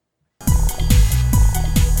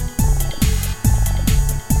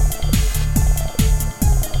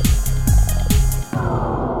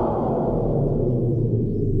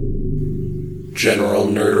General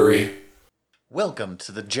Nerdery. Welcome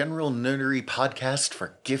to the General Nerdery podcast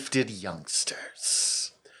for gifted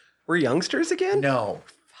youngsters. We're youngsters again? No,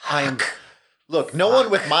 Look, no one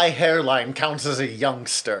with my hairline counts as a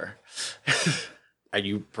youngster. Are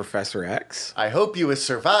you Professor X? I hope you have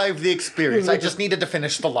survived the experience. I just needed to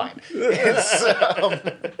finish the line.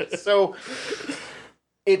 So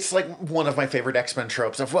it's like one of my favorite X-Men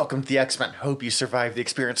tropes of welcome to the X-Men. Hope you survive the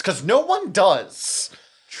experience, because no one does.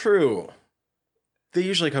 True. They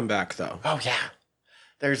usually come back, though. Oh, yeah.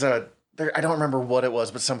 I don't remember what it was,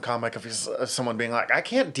 but some comic of someone being like, I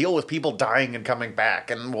can't deal with people dying and coming back.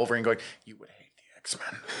 And Wolverine going, you would hate the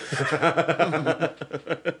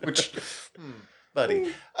X-Men. Which,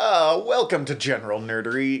 buddy. Welcome to General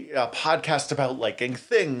Nerdery, a podcast about liking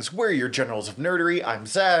things. We're your generals of nerdery. I'm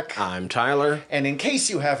Zach. I'm Tyler. And in case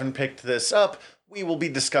you haven't picked this up, we will be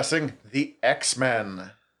discussing the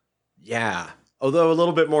X-Men. Yeah. Although a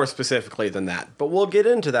little bit more specifically than that. But we'll get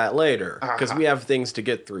into that later, because we have things to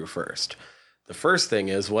get through first. The first thing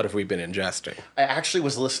is, what have we been ingesting? I actually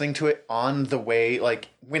was listening to it on the way, like,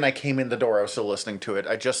 when I came in the door, I was still listening to it.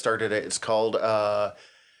 I just started it. It's called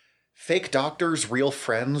Fake Doctors, Real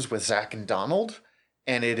Friends with Zach and Donald.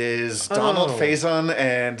 And it is Donald Faison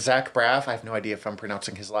and Zach Braff. I have no idea if I'm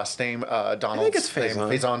pronouncing his last name. Donald's I think it's Faison.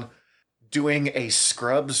 Faison. Doing a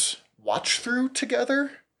Scrubs watch-through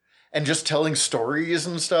together. And just telling stories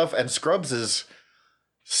and stuff. And Scrubs is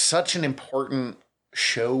such an important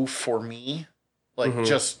show for me. Like,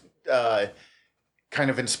 just kind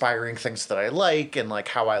of inspiring things that I like. And, like,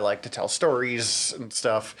 how I like to tell stories and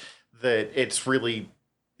stuff. That it's really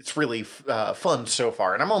fun so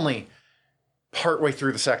far. And I'm only partway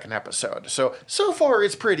through the second episode. So far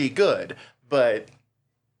it's pretty good. But...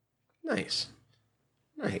 Nice.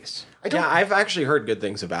 I've actually heard good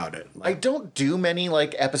things about it. I don't do many,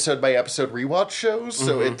 like, episode-by-episode rewatch shows,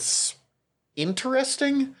 so it's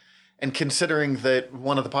interesting. And considering that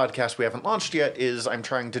one of the podcasts we haven't launched yet is I'm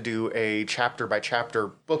trying to do a chapter-by-chapter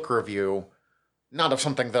book review, not of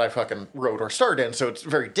something that I fucking wrote or starred in, so it's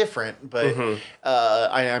very different, but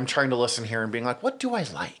I'm trying to listen here and being like, what do I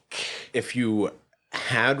like? If you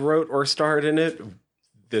had wrote or starred in it,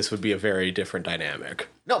 this would be a very different dynamic.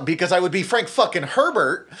 No, because I would be Frank fucking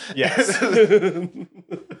Herbert. Yes. We'll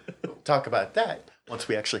talk about that once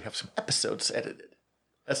we actually have some episodes edited.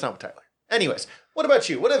 That's not what Tyler. Anyways, what about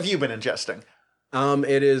you? What have you been ingesting?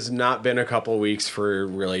 It has not been a couple weeks for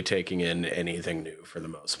really taking in anything new for the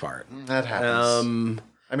most part. That happens.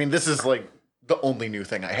 I mean, this is like the only new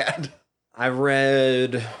thing I had. I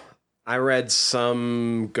read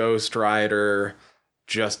some Ghost Rider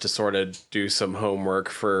just to sort of do some homework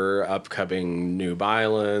for upcoming New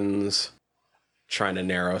Bylands, trying to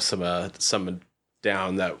narrow some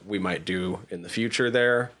down that we might do in the future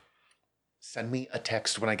there. Send me a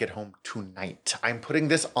text when I get home tonight. I'm putting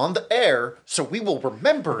this on the air so we will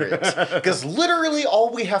remember it. Because literally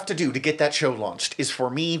all we have to do to get that show launched is for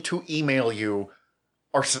me to email you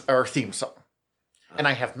our theme song. And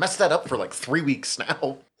I have messed that up for like 3 weeks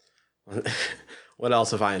now. What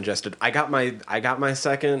else have I ingested? I got my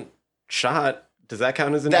second shot. Does that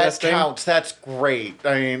count as ingesting? That counts. That's great.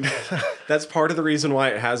 I mean, that's part of the reason why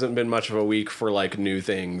it hasn't been much of a week for like new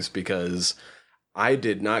things, because I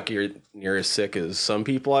did not get near as sick as some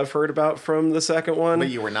people I've heard about from the second one. But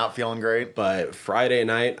you were not feeling great? But Friday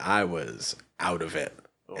night, I was out of it.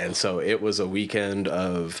 Oh. And so it was a weekend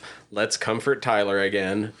of let's comfort Tyler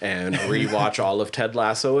again and rewatch all of Ted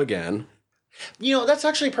Lasso again. You know, that's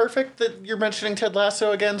actually perfect that you're mentioning Ted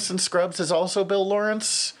Lasso again, since Scrubs is also Bill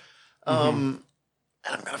Lawrence. And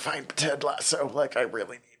I'm going to find Ted Lasso like I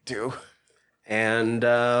really need to. And,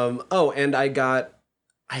 and I got,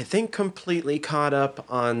 I think, completely caught up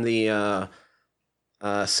on the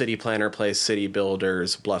City Planner Plays City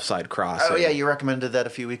Builders Bluffside Crossing. Oh, yeah, you recommended that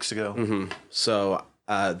a few weeks ago. So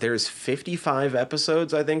there's 55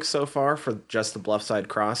 episodes, I think, so far for just the Bluffside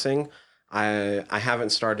Crossing. I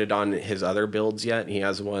haven't started on his other builds yet. He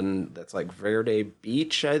has one that's like Verde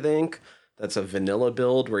Beach, I think. That's a vanilla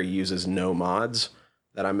build where he uses no mods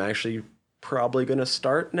that I'm actually probably going to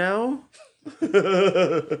start now.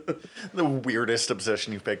 The weirdest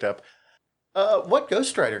obsession you've picked up. What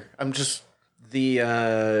Ghost Rider? I'm just... The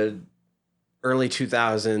early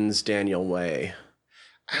 2000s Daniel Way.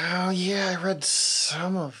 Oh, yeah, I read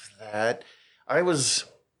some of that.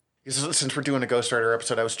 Since we're doing a Ghost Rider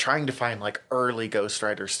episode, I was trying to find, like, early Ghost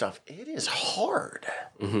Rider stuff. It is hard.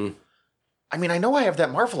 I mean, I know I have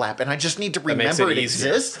that Marvel app, and I just need to remember it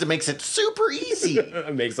exists. It makes it super easy.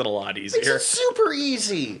 It makes it a lot easier. Makes it super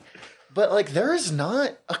easy. But, like, there is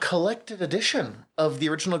not a collected edition of the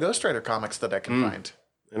original Ghost Rider comics that I can find.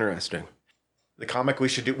 Interesting. The comic we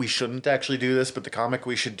should do, we shouldn't actually do this, but the comic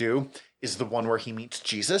we should do is the one where he meets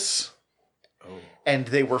Jesus. Oh. And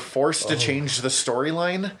they were forced to change the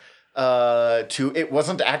storyline to, it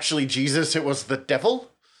wasn't actually Jesus, it was the devil.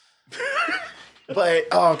 But,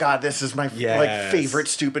 oh God, this is my favorite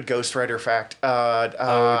stupid Ghost Rider fact.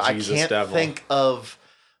 I can't think of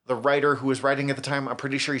the writer who was writing at the time. I'm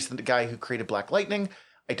pretty sure he's the guy who created Black Lightning.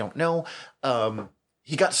 I don't know.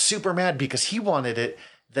 He got super mad because he wanted it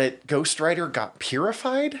that Ghost Rider got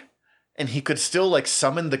purified and he could still like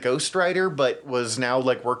summon the Ghost Rider, but was now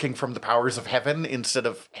like working from the powers of heaven instead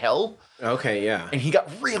of hell. Okay, yeah. And he got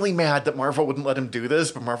really mad that Marvel wouldn't let him do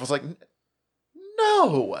this, but Marvel's like,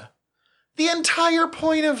 no. The entire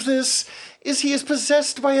point of this is he is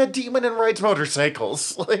possessed by a demon and rides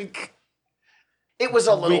motorcycles. Like, it was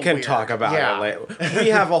a little We can weird. talk about it later.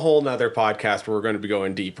 We have a whole nother podcast where we're going to be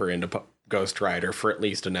going deeper into Ghost Rider for at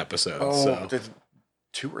least an episode. Oh, so.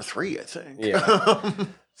 2 or 3, I think. Yeah.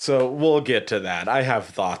 So we'll get to that. I have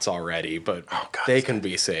thoughts already, but they can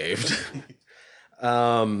be saved.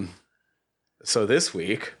 So this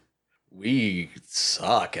week, we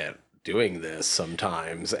suck at doing this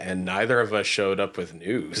sometimes, and neither of us showed up with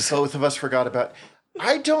news. Both of us forgot about...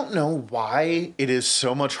 I don't know why it is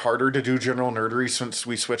so much harder to do general nerdery since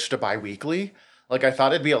we switched to bi-weekly. Like, I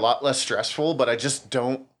thought it'd be a lot less stressful, but I just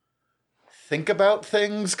don't think about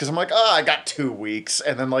things because I'm like, I got 2 weeks,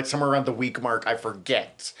 and then like somewhere around the week mark I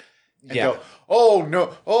forget and go, oh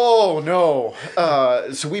no.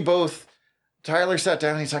 So we both, Tyler sat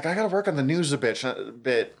down and he's like, I gotta work on the news a bit and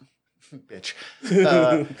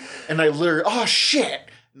I literally, oh shit,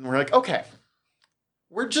 and we're like, okay,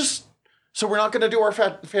 we're not gonna do our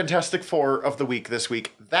Fantastic Four of the week this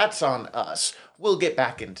week. That's on us. We'll get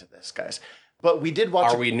back into this, guys. But we did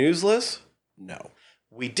watch. Are we newsless? No.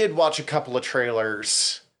 We did watch a couple of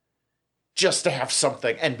trailers just to have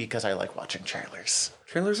something, and because I like watching trailers.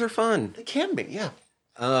 Trailers are fun. They can be, yeah.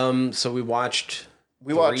 So we watched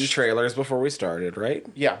 3 trailers before we started, right?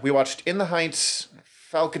 Yeah, we watched In the Heights,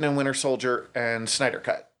 Falcon and Winter Soldier, and Snyder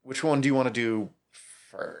Cut. Which one do you want to do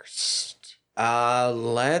first?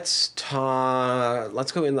 Let's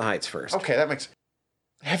go In the Heights first. Okay, that makes...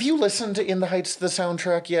 Have you listened to In the Heights, the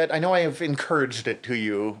soundtrack, yet? I know I have encouraged it to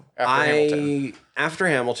you Hamilton. After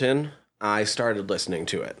Hamilton, I started listening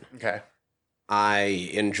to it. Okay.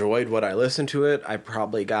 I enjoyed what I listened to it. I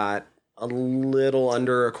probably got a little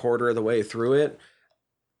under a quarter of the way through it.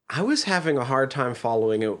 I was having a hard time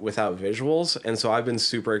following it without visuals, and so I've been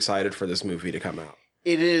super excited for this movie to come out.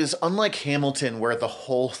 It is, unlike Hamilton, where the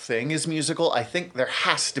whole thing is musical, I think there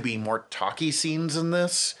has to be more talky scenes in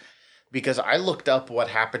this. Because I looked up what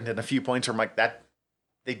happened in a few points where I'm like, that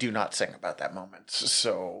they do not sing about that moment.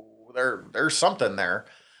 So there's something there.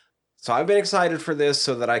 So I've been excited for this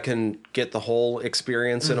so that I can get the whole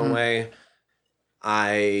experience in a way.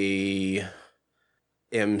 I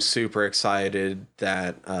am super excited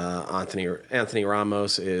that Anthony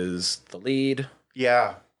Ramos is the lead.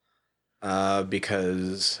 Yeah.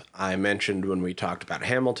 Because I mentioned when we talked about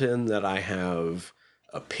Hamilton that I have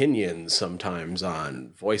opinions sometimes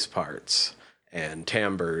on voice parts and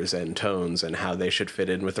timbres and tones and how they should fit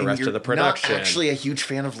in with the rest of the production. Not actually a huge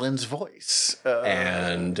fan of Lynn's voice.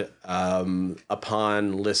 And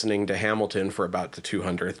upon listening to Hamilton for about the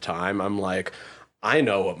 200th time, I'm like, I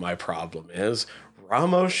know what my problem is.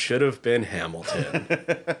 Ramos should have been Hamilton.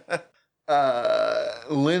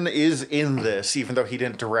 Lynn is in this, even though he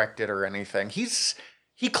didn't direct it or anything.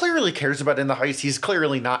 He clearly cares about In the Heights. He's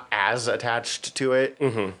clearly not as attached to it.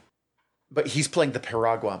 Mm-hmm. But he's playing the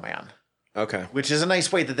Piragua Man. Okay. Which is a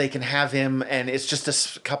nice way that they can have him, and it's just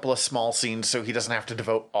a couple of small scenes, so he doesn't have to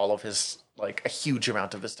devote all of his, like, a huge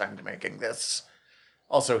amount of his time to making this.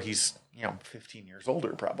 Also, he's, 15 years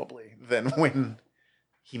older, probably, than when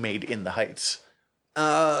he made In the Heights.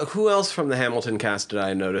 Who else from the Hamilton cast did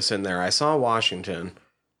I notice in there? I saw Washington.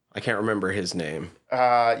 I can't remember his name.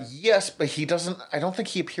 Yes, but I don't think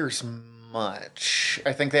he appears much.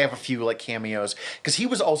 I think they have a few, like, cameos. Because he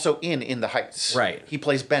was also in the Heights. Right. He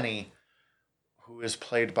plays Benny, who is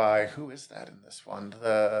played by... Who is that in this one?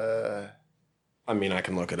 I mean, I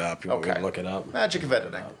can look it up. You want me to look it up? Magic of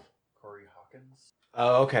editing. Corey Hawkins.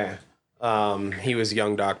 Oh, okay. He was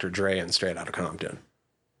young Dr. Dre in Straight Outta Compton.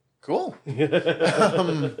 Cool.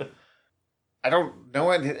 I don't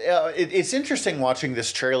know. It's interesting watching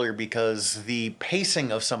this trailer because the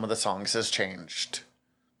pacing of some of the songs has changed.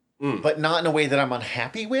 But not in a way that I'm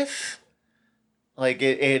unhappy with. Like,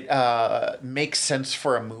 it makes sense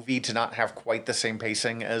for a movie to not have quite the same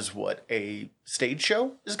pacing as what a stage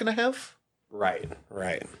show is going to have. Right.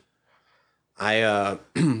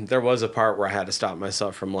 There was a part where I had to stop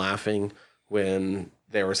myself from laughing when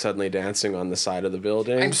they were suddenly dancing on the side of the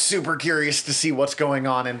building. I'm super curious to see what's going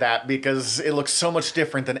on in that because it looks so much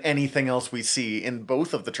different than anything else we see in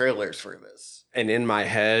both of the trailers for this. And in my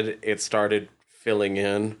head, it started filling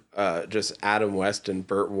in just Adam West and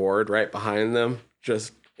Burt Ward right behind them,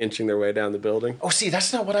 just inching their way down the building. Oh, see,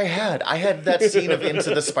 that's not what I had. I had that scene of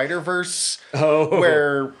Into the Spider-Verse Oh.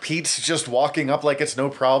 where Pete's just walking up like it's no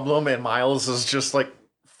problem and Miles is just like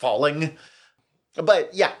falling.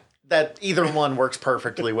 But yeah, that either one works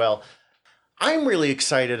perfectly well. I'm really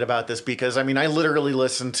excited about this because, I mean, I literally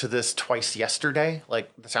listened to this twice yesterday,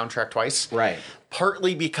 like the soundtrack twice. Right.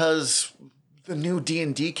 Partly because the new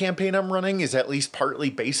D&D campaign I'm running is at least partly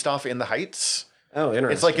based off In the Heights. Oh,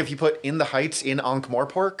 interesting. It's like if you put In the Heights in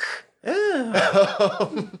Ankh-Morpork. Yeah.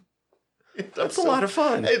 That's a lot of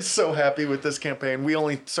fun. It's so happy with this campaign. We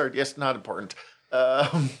only started, yes, not important.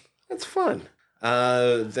 That's fun.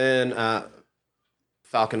 Then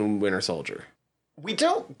Falcon and Winter Soldier. We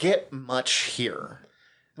don't get much here.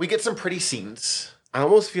 We get some pretty scenes. I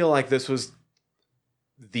almost feel like this was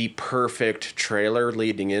the perfect trailer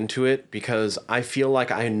leading into it because I feel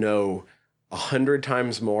like I know 100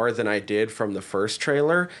 times more than I did from the first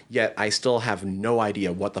trailer, yet I still have no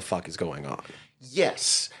idea what the fuck is going on.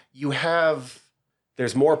 Yes, you have...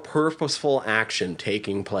 There's more purposeful action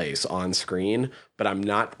taking place on screen, but I'm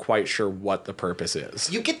not quite sure what the purpose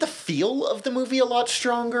is. You get the feel of the movie a lot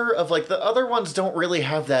stronger, of like the other ones don't really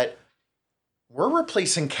have that, we're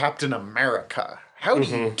replacing Captain America. How do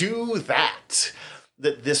you do that?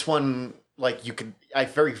 That this one, like you could, I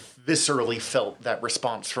very viscerally felt that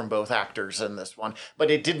response from both actors in this one, but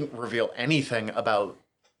it didn't reveal anything about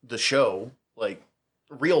the show, like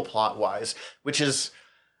real plot wise, which is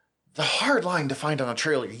the hard line to find on a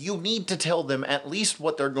trailer. You need to tell them at least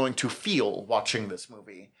what they're going to feel watching this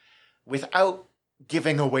movie without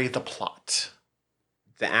giving away the plot.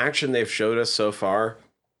 The action they've showed us so far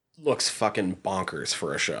looks fucking bonkers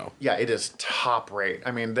for a show. Yeah, it is top rate.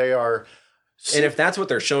 I mean, they are... And if that's what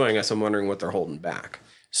they're showing us, I'm wondering what they're holding back.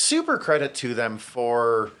 Super credit to them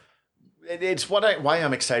for... It's why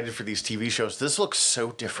I'm excited for these TV shows. This looks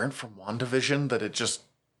so different from WandaVision that it just...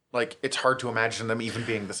 Like, it's hard to imagine them even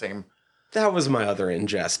being the same. That was my other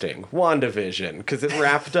ingesting. WandaVision, because it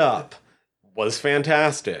wrapped up. Was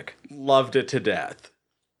fantastic. Loved it to death.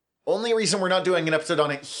 Only reason we're not doing an episode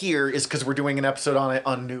on it here is because we're doing an episode on it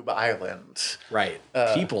on Noob Island. Right.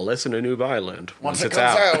 People listen to Noob Island Once it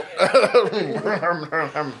comes out.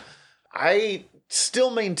 I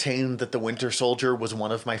still maintain that The Winter Soldier was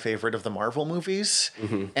one of my favorite of the Marvel movies.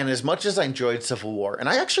 Mm-hmm. And as much as I enjoyed Civil War, and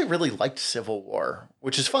I actually really liked Civil War,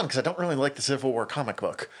 which is fun because I don't really like the Civil War comic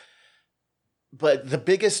book. But the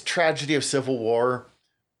biggest tragedy of Civil War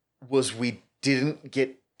was we didn't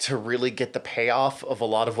get to really get the payoff of a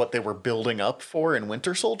lot of what they were building up for in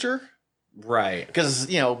Winter Soldier. Right. Because,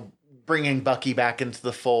 you know, bringing Bucky back into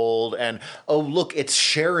the fold and, oh, look, it's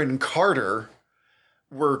Sharon Carter,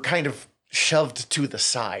 were kind of shoved to the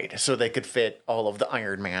side so they could fit all of the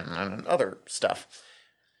Iron Man and other stuff.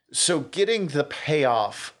 So getting the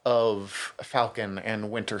payoff of Falcon and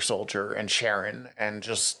Winter Soldier and Sharon and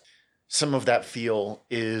just some of that feel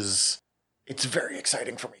it's very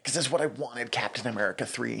exciting for me because it's what I wanted Captain America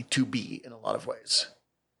 3 to be in a lot of ways.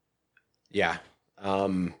 Yeah. I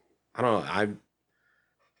don't know.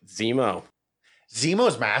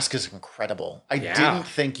 Zemo's mask is incredible. I didn't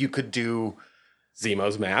think you could do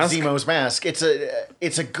Zemo's mask. Zemo's mask. It's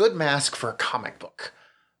a good mask for a comic book,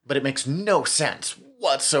 but it makes no sense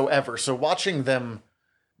whatsoever. So watching them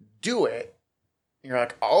do it, you're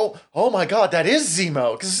like, oh my god, that is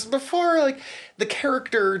Zemo. Because before, like, the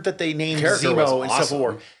character that they named Zemo in Civil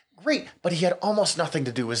War, great, but he had almost nothing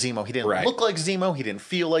to do with Zemo. He didn't look like Zemo. He didn't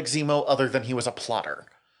feel like Zemo, other than he was a plotter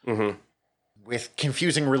with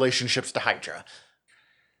confusing relationships to Hydra.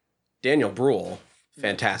 Daniel Bruhl,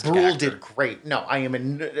 fantastic Bruhl actor. did great. No,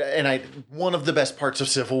 one of the best parts of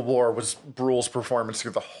Civil War was Bruhl's performance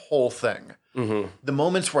through the whole thing. Mm-hmm. The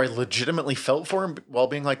moments where I legitimately felt for him while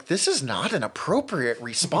being like, this is not an appropriate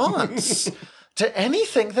response to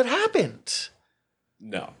anything that happened.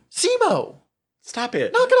 No. Zemo! Stop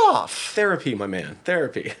it. Knock it off! Therapy, my man.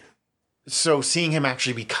 Therapy. So seeing him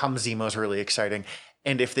actually become Zemo is really exciting.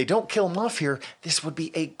 And if they don't kill him off here, this would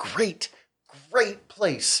be a great, great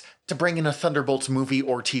place to bring in a Thunderbolts movie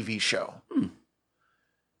or TV show.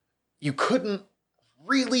 You couldn't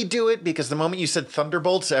really do it because the moment you said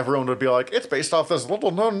Thunderbolts, everyone would be like, it's based off this little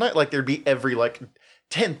known night. Like there'd be every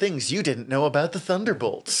 10 things you didn't know about the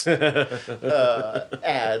Thunderbolts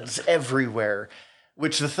ads everywhere,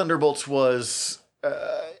 which the Thunderbolts was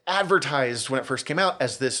advertised when it first came out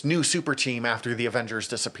as this new super team after the Avengers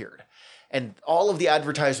disappeared. And all of the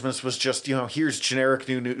advertisements was just, here's generic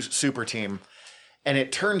new super team. And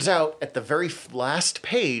it turns out at the very last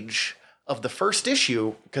page of the first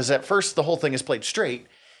issue, because at first the whole thing is played straight,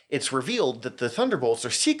 it's revealed that the Thunderbolts are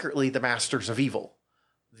secretly the Masters of Evil,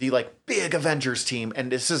 the big Avengers team.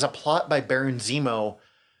 And this is a plot by Baron Zemo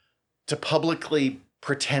to publicly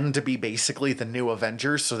pretend to be basically the new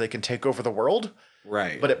Avengers so they can take over the world.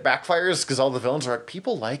 Right. But it backfires because all the villains are like,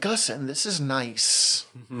 people like us and this is nice.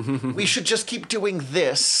 We should just keep doing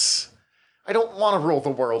this. I don't want to rule the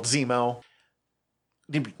world, Zemo.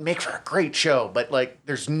 They'd make for a great show, but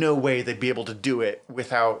there's no way they'd be able to do it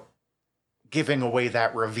without giving away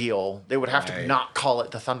that reveal. They would have to not call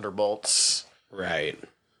it the Thunderbolts. Right.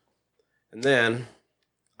 And then,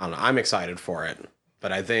 I don't know, I'm excited for it.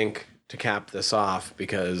 But I think to cap this off,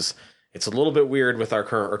 because it's a little bit weird with our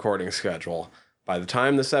current recording schedule, by the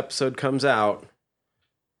time this episode comes out,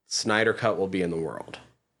 Snyder Cut will be in the world.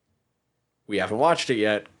 We haven't watched it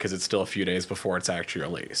yet because it's still a few days before it's actually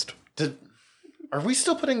released. Are we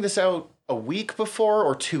still putting this out a week before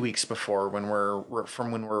or 2 weeks before when we're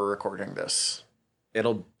recording this?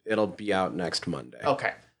 It'll be out next Monday.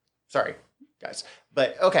 Okay. Sorry, guys.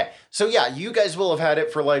 But okay. So yeah, you guys will have had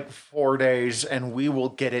it for 4 days and we will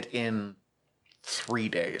get it in 3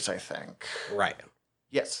 days, I think. Right.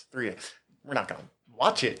 Yes, 3 days. We're not going to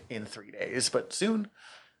watch it in 3 days, but soon.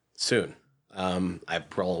 Soon. I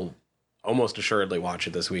will almost assuredly watch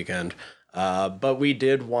it this weekend. But we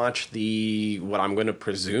did watch what I'm going to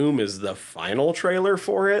presume is the final trailer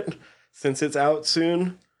for it, since it's out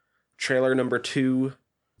soon. Trailer number 2.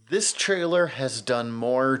 This trailer has done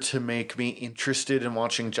more to make me interested in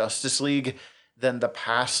watching Justice League than the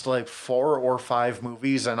past 4 or 5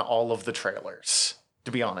 movies and all of the trailers,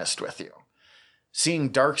 to be honest with you. Seeing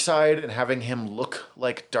Darkseid and having him look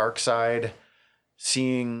like Darkseid,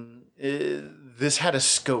 seeing this had a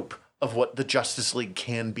scope of what the Justice League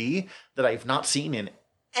can be that I've not seen in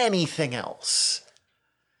anything else.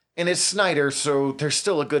 And it's Snyder, so there's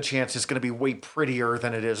still a good chance it's going to be way prettier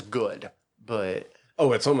than it is good. But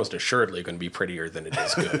oh, it's almost assuredly going to be prettier than it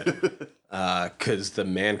is good. Because the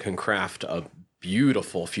man can craft a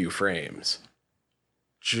beautiful few frames.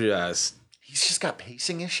 He's just got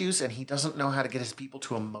pacing issues, and he doesn't know how to get his people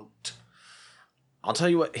to emote. I'll tell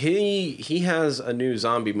you what, he has a new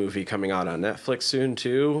zombie movie coming out on Netflix soon,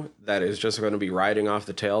 too, that is just going to be riding off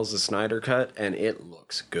the tails of Snyder Cut, and it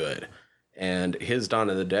looks good. And his Dawn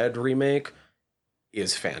of the Dead remake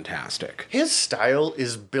is fantastic. His style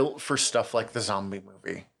is built for stuff like the zombie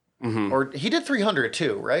movie. Mm-hmm. Or he did 300,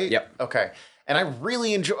 too, right? Yep. Okay. And I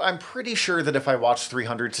really enjoy... I'm pretty sure that if I watched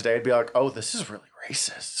 300 today, I'd be like, oh, this is really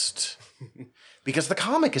racist. Because the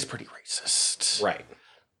comic is pretty racist. Right.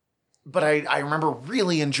 But I remember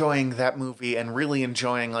really enjoying that movie and really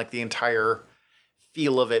enjoying the entire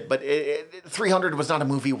feel of it. But 300 was not a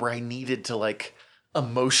movie where I needed to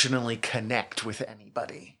emotionally connect with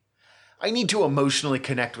anybody. I need to emotionally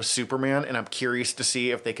connect with Superman, and I'm curious to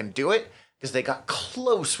see if they can do it, because they got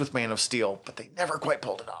close with Man of Steel, but they never quite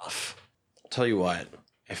pulled it off. I'll tell you what,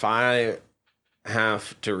 if I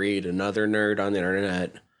have to read another nerd on the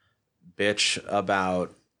internet bitch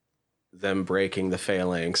about them breaking the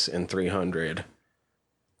phalanx in 300,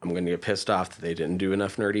 I'm going to get pissed off that they didn't do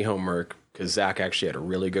enough nerdy homework, because Zach actually had a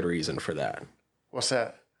really good reason for that. What's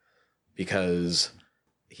that? Because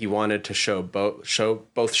he wanted to show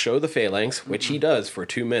the phalanx, which he does for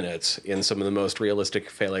 2 minutes in some of the most realistic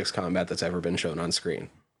phalanx combat that's ever been shown on screen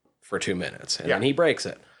for 2 minutes. And then he breaks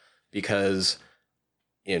it, because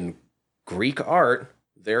in Greek art,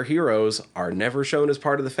 their heroes are never shown as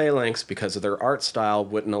part of the phalanx because of their art style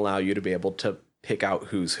wouldn't allow you to be able to pick out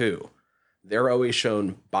who's who. They're always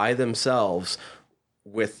shown by themselves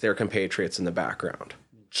with their compatriots in the background.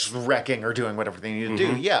 Just wrecking or doing whatever they need to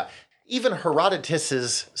do. Yeah. Even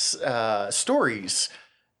Herodotus's stories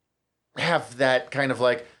have that kind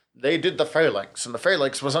of they did the phalanx and the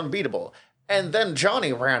phalanx was unbeatable. And then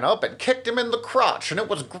Johnny ran up and kicked him in the crotch and it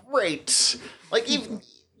was great. Even...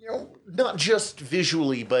 not just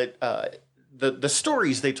visually, but the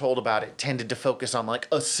stories they told about it tended to focus on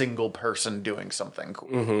a single person doing something cool.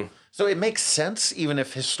 Mm-hmm. So it makes sense, even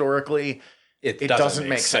if historically it doesn't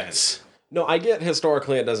make sense. No, I get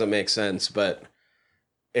historically it doesn't make sense, but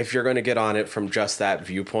if you're going to get on it from just that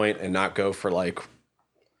viewpoint and not go for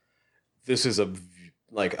this is a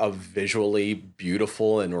visually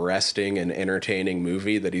beautiful and arresting and entertaining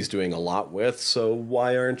movie that he's doing a lot with, so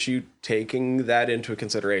why aren't you taking that into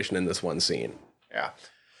consideration in this one scene? Yeah.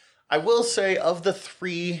 I will say, of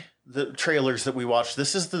the trailers that we watched,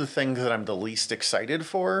 this is the thing that I'm the least excited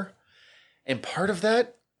for. And part of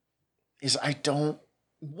that is I don't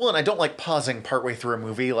one, I don't like pausing partway through a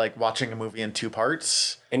movie, like watching a movie in 2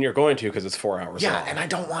 parts. And you're going to because it's 4 hours Yeah, long. and I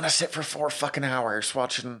don't want to sit for 4 fucking hours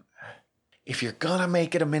watching. If you're gonna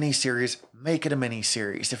make it a miniseries, make it a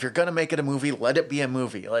miniseries. If you're gonna make it a movie, let it be a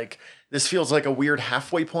movie. Like, this feels like a weird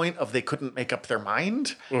halfway point of they couldn't make up their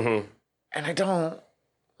mind. Mm-hmm. And I don't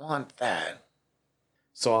want that.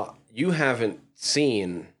 So you haven't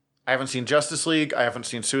seen... I haven't seen Justice League. I haven't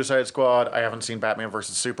seen Suicide Squad. I haven't seen Batman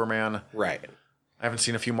vs. Superman. Right. I haven't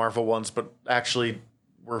seen a few Marvel ones, but actually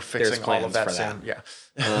we're fixing all of that for soon. that.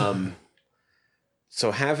 Yeah.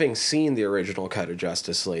 So having seen the original cut of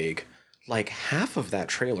Justice League, like half of that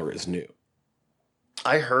trailer is new.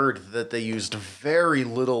 I heard that they used very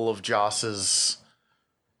little of Joss's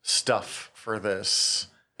stuff for this.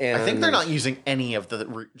 And I think they're not using any of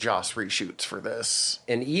the Joss reshoots for this.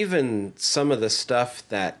 And even some of the stuff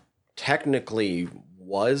that technically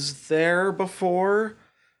was there before,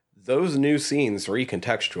 those new scenes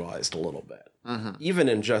recontextualized a little bit. Mm-hmm. Even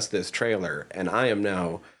in just this trailer. And I am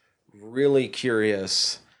now really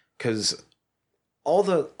curious because all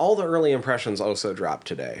the early impressions also dropped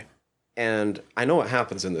today. And I know what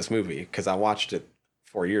happens in this movie because I watched it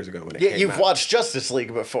 4 years ago when it came out. You've watched Justice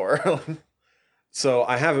League before. So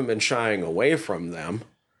I haven't been shying away from them.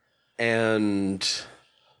 And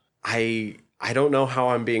I don't know how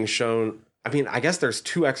I'm being shown. I mean, I guess there's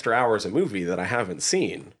 2 extra hours of movie that I haven't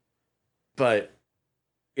seen. But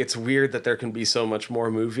it's weird that there can be so much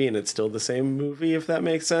more movie and it's still the same movie, if that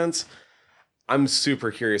makes sense. I'm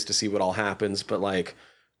super curious to see what all happens. But like,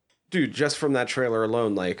 dude, just from that trailer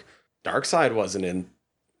alone, like, Darkseid wasn't in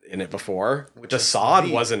it before.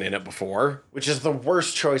 Desaad wasn't in it before. Which is the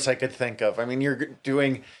worst choice I could think of. I mean, you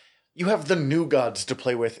have the New Gods to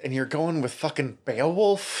play with, and you're going with fucking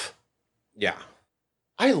Beowulf? Yeah.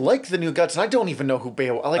 I like the New Gods, and I don't even know who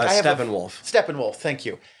Beowulf... Like, Steppenwolf. Steppenwolf, thank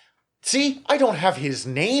you. See, I don't have his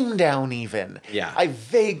name down even. Yeah. I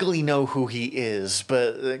vaguely know who he is,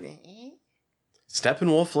 but...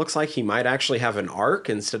 Steppenwolf looks like he might actually have an arc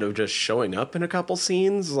instead of just showing up in a couple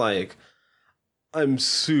scenes. Like, I'm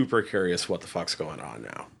super curious what the fuck's going on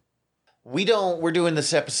now. We're doing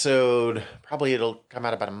this episode, probably it'll come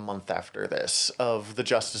out about a month after this, of the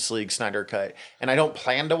Justice League Snyder Cut. And I don't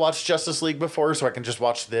plan to watch Justice League before, so I can just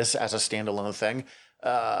watch this as a standalone thing.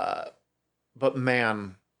 But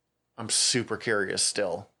man, I'm super curious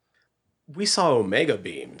still. We saw Omega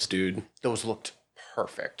beams, dude. Those looked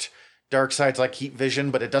perfect. Darkseid's like heat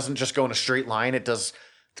vision, but it doesn't just go in a straight line. It does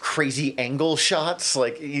crazy angle shots.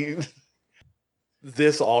 Like,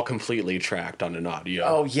 this all completely tracked on an audio.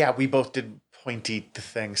 Oh yeah, we both did pointy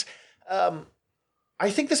things. I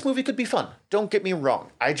think this movie could be fun. Don't get me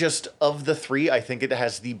wrong. Of the 3, I think it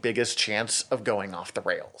has the biggest chance of going off the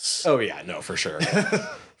rails. Oh yeah, no, for sure.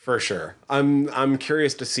 For sure. I'm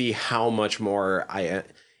curious to see how much more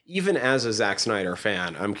even as a Zack Snyder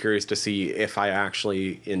fan, I'm curious to see if I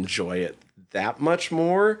actually enjoy it that much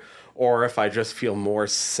more, or if I just feel more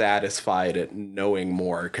satisfied at knowing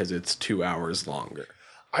more because it's 2 hours longer.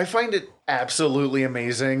 I find it absolutely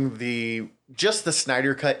amazing, the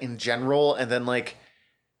Snyder Cut in general, and then like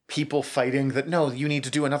people fighting that, no, you need to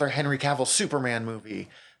do another Henry Cavill Superman movie.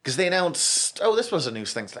 Because they announced, this was a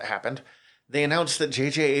news thing that happened. They announced that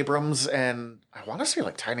J.J. Abrams and I want to say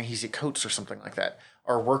like Ta-Nehisi Coates or something like that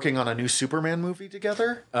are working on a new Superman movie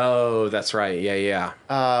together. Oh, that's right. Yeah.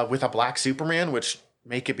 With a black Superman, which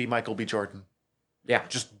make it be Michael B. Jordan. Yeah.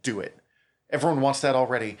 Just do it. Everyone wants that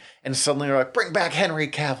already. And suddenly they're like, bring back Henry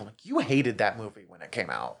Cavill. You hated that movie when it came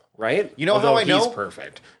out. Right? You know how I know? He's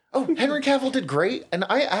perfect. Oh, Henry Cavill did great. And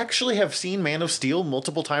I actually have seen Man of Steel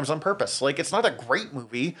multiple times on purpose. Like, it's not a great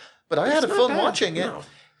movie, but I had fun watching it. No.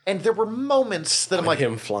 And there were moments that I'm like...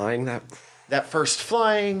 him flying that first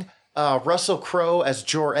flying... Russell Crowe as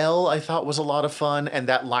Jor-El, I thought was a lot of fun. And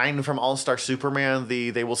that line from All-Star Superman,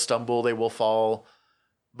 they will stumble, they will fall,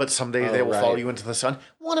 but someday they will follow you into the sun.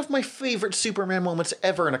 One of my favorite Superman moments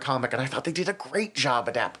ever in a comic, and I thought they did a great job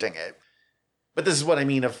adapting it. But this is what I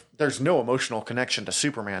mean of there's no emotional connection to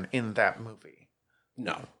Superman in that movie.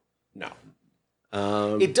 No.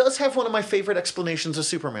 It does have one of my favorite explanations of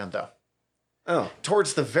Superman, though. Oh.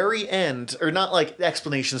 Towards the very end, or not like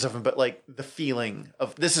explanations of him, but like the feeling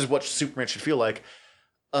of this is what Superman should feel like,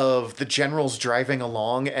 of the generals driving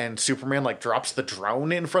along and Superman like drops the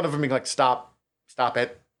drone in front of him being like, stop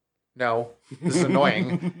it. No, this is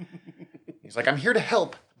annoying. He's like, I'm here to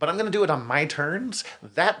help, but I'm going to do it on my terms.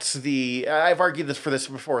 That's I've argued this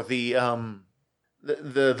before, the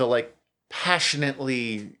like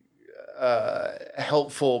passionately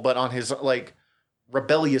helpful, but on his like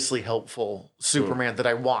rebelliously helpful Superman that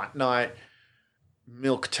I want, not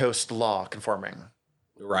milquetoast law conforming.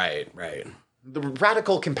 Right. The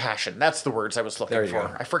radical compassion. That's the words I was looking There you for.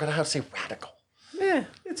 go. I forgot how to say radical.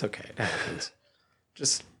 It's okay. It happens.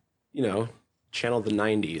 Just, channel the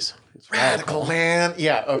 90s. It's Radical, man.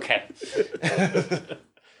 Yeah, okay.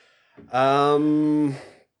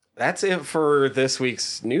 That's it for this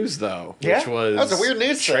week's news, though. Yeah? Which was That was a weird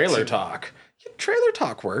news trailer section. talk. Yeah, trailer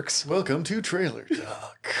talk works. Welcome to Trailer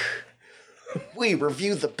Talk. We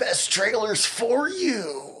review the best trailers for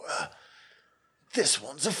you. This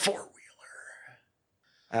one's a four-wheeler.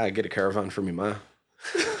 Get a caravan for me, ma.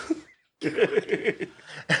 And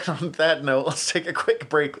on that note, let's take a quick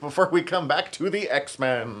break before we come back to the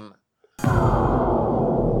X-Men.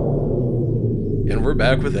 And we're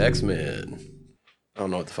back with X-Men. I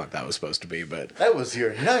don't know what the fuck that was supposed to be, but... That was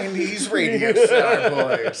your 90s radio star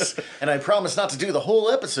voice. And I promise not to do the whole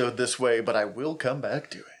episode this way, but I will come back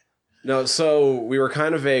to it. No, so we were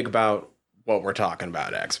kind of vague about what we're talking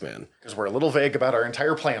about, X-Men. Because we're a little vague about our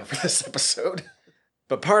entire plan for this episode.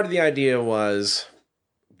 But part of the idea was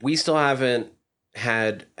we still haven't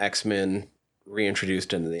had X-Men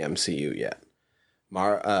reintroduced into the MCU yet.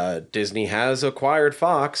 Disney has acquired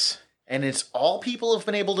Fox. And it's all people have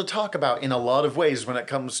been able to talk about in a lot of ways when it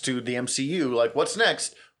comes to the MCU. Like, what's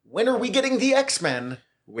next? When are we getting the X-Men?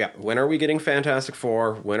 Yeah, when are we getting Fantastic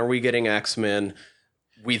Four? When are we getting X-Men?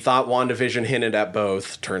 We thought WandaVision hinted at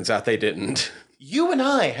both. Turns out they didn't. You and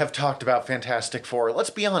I have talked about Fantastic Four. Let's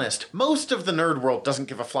be honest. Most of the nerd world doesn't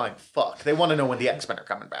give a flying fuck. They want to know when the X-Men are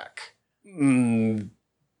coming back.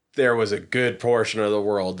 There was a good portion of the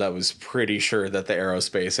world that was pretty sure that the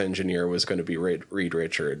aerospace engineer was going to be Reed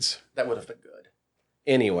Richards. That would have been good.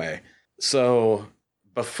 Anyway, so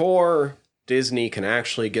before Disney can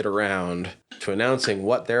actually get around to announcing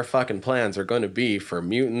what their fucking plans are going to be for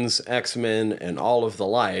mutants, X-Men, and all of the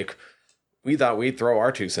like, we thought we'd throw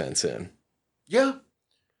our 2 cents in. Yeah.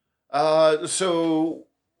 So,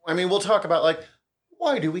 I mean, we'll talk about, like,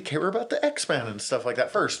 why do we care about the X-Men and stuff like that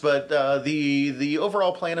first. But the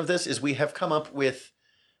overall plan of this is we have come up with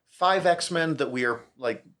 5 X-Men that we are,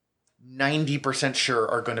 like, 90% sure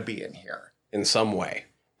are going to be in here. In some way.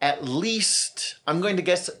 At least, I'm going to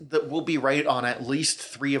guess that we'll be right on at least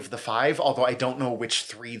 3 of the 5, although I don't know which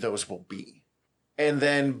 3 those will be. And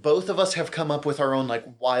then both of us have come up with our own, like,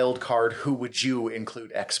 wild card, who would you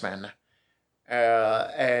include X-Men?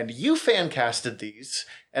 And you fan casted these,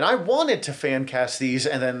 and I wanted to fan cast these,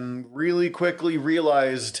 and then really quickly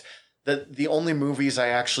realized that the only movies I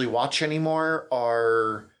actually watch anymore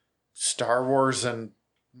are Star Wars and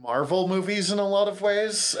Marvel movies in a lot of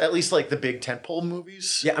ways, at least like the big tentpole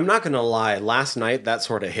movies. Yeah, I'm not going to lie. Last night, that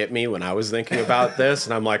sort of hit me when I was thinking about this,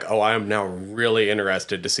 and I'm like, oh, I am now really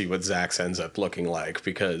interested to see what Zax ends up looking like,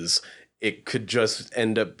 because it could just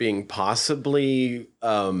end up being possibly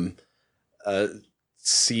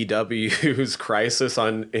CW's Crisis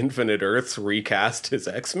on Infinite Earths recast as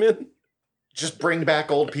X-Men. Just bring back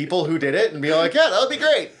old people who did it and be like, yeah, that would be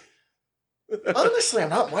great. Honestly, I'm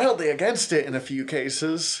not wildly against it in a few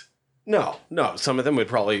cases. No. Some of them would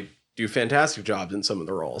probably do fantastic jobs in some of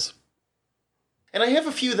the roles. And I have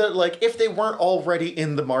a few that, like, if they weren't already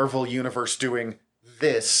in the Marvel universe doing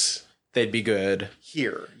this, they'd be good.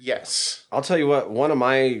 Here, yes. I'll tell you what,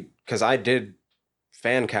 because I did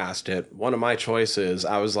fan cast it, one of my choices,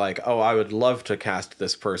 I was like, oh, I would love to cast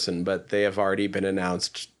this person, but they have already been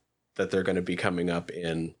announced that they're going to be coming up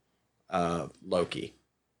in Loki.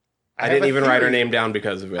 I didn't even write her name down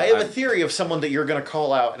because of it. I have a theory of someone that you're going to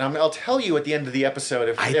call out, and I'll tell you at the end of the episode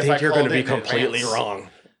if I think you're going to be called it in completely advance. wrong.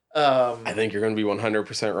 I think you're going to be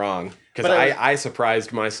 100% wrong. Because I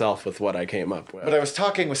surprised myself with what I came up with. But I was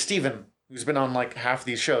talking with Steven, who's been on like half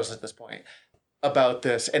these shows at this point, about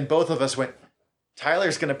this, and both of us went,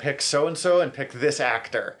 Tyler's going to pick so-and-so and pick this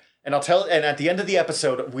actor. And and at the end of the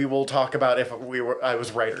episode, we will talk about if I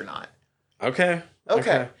was right or not. Okay.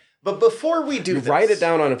 But before we do this... Write it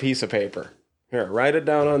down on a piece of paper. Here, write it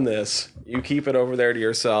down on this. You keep it over there to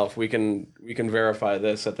yourself. We can verify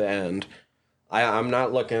this at the end. I'm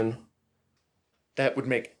not looking. That would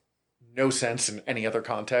make no sense in any other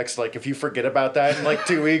context. Like, if you forget about that in like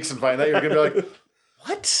 2 weeks and find that, you're going to be like,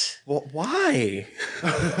 what? Well, why?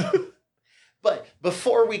 But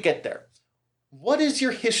before we get there, what is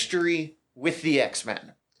your history with the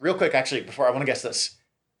X-Men? Real quick, actually, before I want to guess this.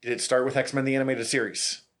 Did it start with X-Men the Animated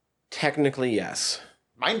Series? Technically, yes.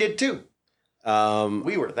 Mine did too.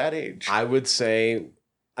 We were that age. I would say,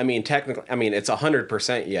 technically, it's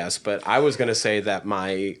 100% yes, but I was going to say that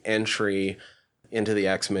my entry into the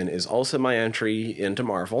X-Men is also my entry into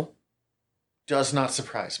Marvel. Does not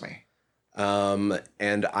surprise me.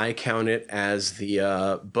 And I count it as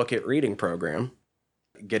the Book It reading program.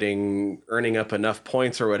 earning up enough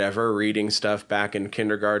points or whatever, reading stuff back in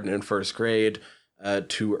kindergarten and first grade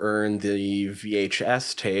to earn the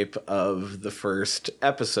VHS tape of the first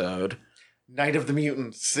episode. Night of the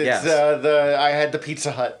Mutants. It's Yes. I had the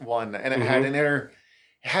Pizza Hut one, and it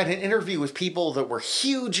had an interview with people that were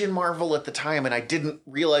huge in Marvel at the time, and I didn't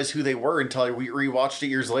realize who they were until I rewatched it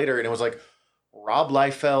years later, and it was like Rob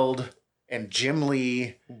Liefeld and Jim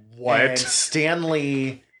Lee and Stan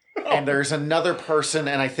Lee, and there's another person,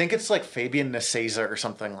 and I think it's like Fabian Nicieza or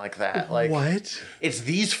something like that. Like, what? It's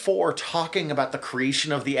these four talking about the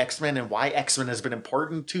creation of the X-Men and why X-Men has been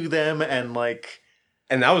important to them, and like...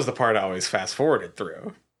 And that was the part I always fast forwarded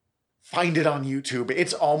through. Find it on YouTube.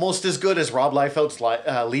 It's almost as good as Rob Liefeld's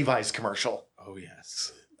Levi's commercial. Oh,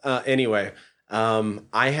 yes. Anyway,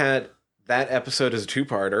 I had that episode as a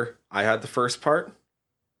two-parter. I had the first part,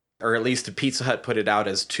 or at least Pizza Hut put it out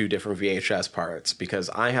as two different VHS parts, because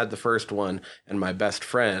I had the first one and my best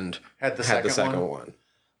friend had the second one.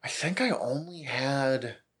 I think I only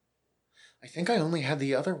had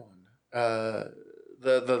the other one.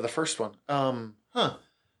 The first one.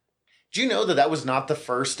 Do you know that was not the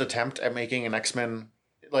first attempt at making an X-Men?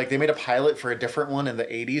 Like, they made a pilot for a different one in the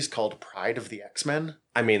 80s called Pride of the X-Men.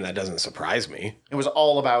 I mean, that doesn't surprise me. It was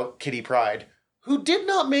all about Kitty Pryde, who did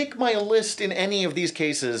not make my list in any of these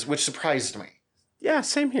cases, which surprised me. Yeah,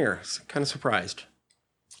 same here. Kind of surprised.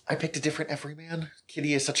 I picked a different everyman.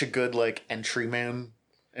 Kitty is such a good, like, entry woman.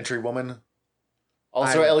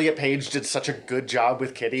 Also, Elliot Page did such a good job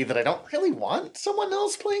with Kitty that I don't really want someone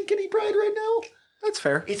else playing Kitty Pryde right now. That's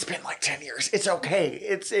fair. It's been like 10 years. It's okay.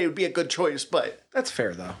 It would be a good choice, but... That's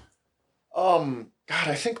fair, though. God,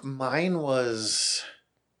 I think mine was...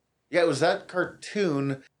 Yeah, it was that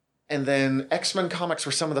cartoon, and then X-Men comics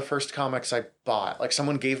were some of the first comics I bought. Like,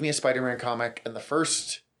 someone gave me a Spider-Man comic, and the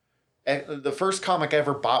first comic I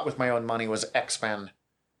ever bought with my own money was X-Men.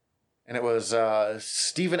 And it was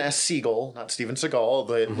Steven S. Seagal, not Steven Seagal,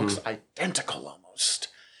 but it looks identical almost.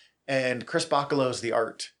 And Chris Bacalo's the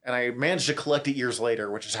art. And I managed to collect it years later,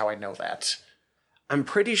 which is how I know that. I'm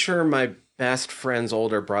pretty sure my best friend's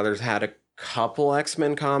older brothers had a couple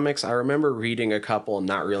X-Men comics. I remember reading a couple and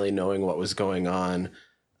not really knowing what was going on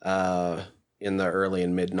in the early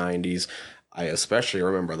and mid-90s. I especially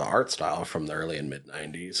remember the art style from the early and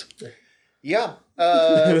mid-90s. Yeah.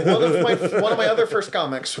 One of my other first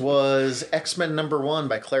comics was X-Men #1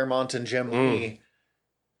 by Claremont and Jim Lee,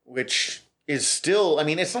 which is still, I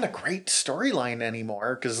mean, it's not a great storyline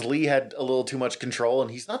anymore because Lee had a little too much control and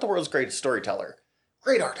he's not the world's greatest storyteller.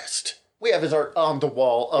 Great artist. We have his art on the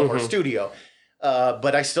wall of our studio.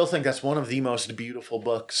 But I still think that's one of the most beautiful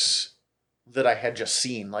books that I had just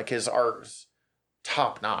seen. Like, his art is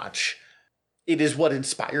top notch. It is what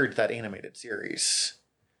inspired that animated series.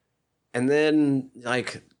 And then,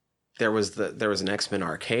 like, there was an X-Men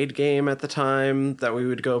arcade game at the time that we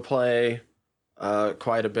would go play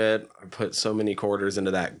quite a bit. I put so many quarters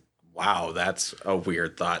into that. Wow, that's a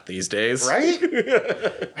weird thought these days. Right?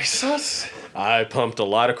 I pumped a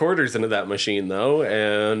lot of quarters into that machine, though,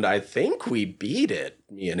 and I think we beat it,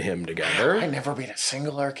 me and him together. I never beat a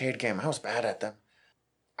single arcade game. I was bad at them.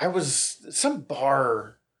 I was some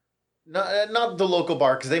bar... Not the local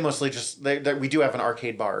bar, because they mostly just... we do have an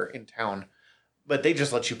arcade bar in town, but they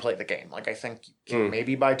just let you play the game. Like, I think you can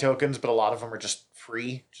maybe buy tokens, but a lot of them are just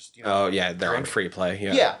free. Just, you know. Oh, yeah, they're on free play,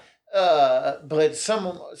 yeah. Yeah. But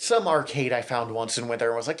some arcade I found once and went there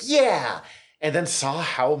and was like, yeah! And then saw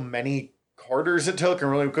how many quarters it took and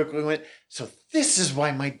really quickly went, so this is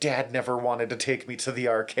why my dad never wanted to take me to the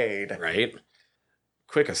arcade. Right?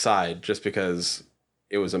 Quick aside, just because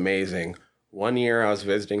it was amazing. One year I was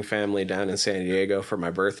visiting family down in San Diego for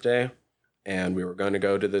my birthday, and we were going to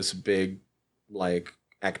go to this big, like,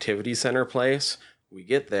 activity center place. We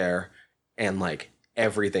get there, and, like,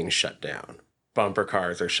 everything's shut down. Bumper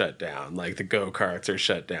cars are shut down. Like, the go-karts are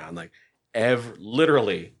shut down. Like,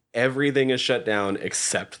 literally everything is shut down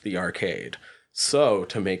except the arcade. So,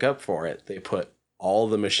 to make up for it, they put all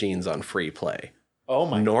the machines on free play. Oh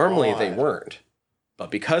my God. Normally they weren't.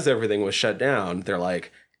 But because everything was shut down, they're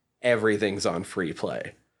like, everything's on free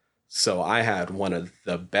play. So I had one of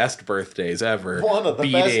the best birthdays ever. One of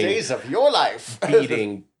the best days of your life.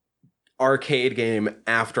 Beating arcade game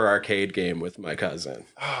after arcade game with my cousin.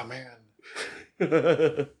 Oh, man.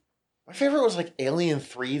 My favorite was like Alien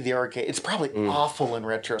 3, the arcade. It's probably awful in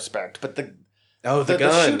retrospect, but the gun. The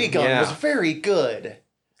shooty gun was very good.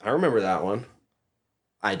 I remember that one.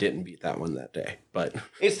 I didn't beat that one that day, but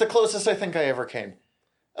it's the closest I think I ever came.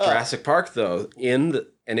 Jurassic Park, though, and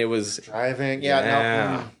it was driving. Yeah.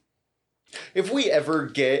 No, if we ever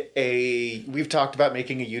get we've talked about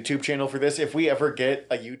making a YouTube channel for this. If we ever get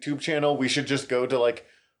a YouTube channel, we should just go to like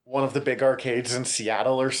one of the big arcades in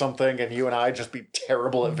Seattle or something, and you and I just be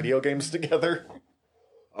terrible at video games together.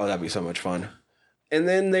 Oh, that'd be so much fun. And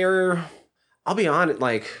then I'll be honest,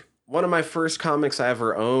 like, one of my first comics I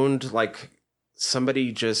ever owned, like,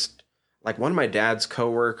 somebody just, like, one of my dad's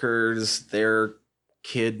coworkers, their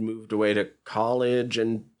kid moved away to college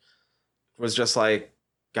and was just, like,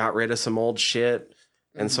 got rid of some old shit.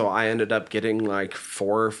 And so I ended up getting, like,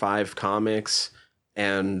 4 or 5 comics,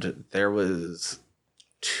 and there was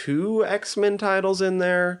 2 X-Men titles in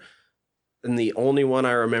there. And the only one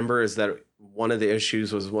I remember is that one of the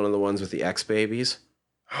issues was one of the ones with the X-Babies.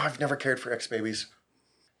 Oh, I've never cared for X-Babies.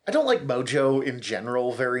 I don't like Mojo in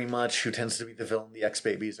general very much, who tends to be the villain the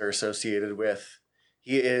X-Babies are associated with.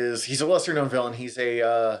 He's a lesser-known villain. He's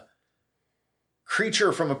a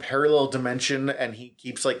creature from a parallel dimension, and he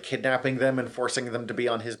keeps, like, kidnapping them and forcing them to be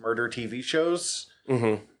on his murder TV shows.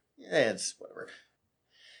 Mm-hmm. Yeah, it's whatever.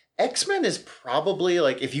 X-Men is probably,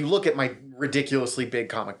 like, if you look at my ridiculously big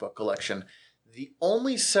comic book collection, the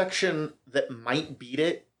only section that might beat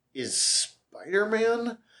it is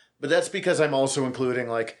Spider-Man, but that's because I'm also including,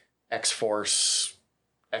 like, X-Force,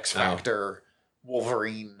 X-Factor,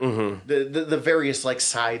 Wolverine, the various, like,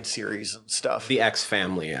 side series and stuff. The X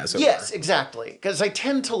family, as it were. Yes, exactly. Because I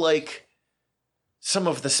tend to like some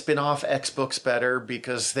of the spin-off X books better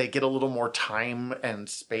because they get a little more time and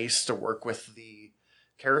space to work with the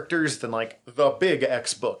characters than, like, the big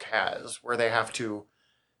X book has, where they have to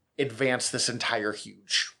advance this entire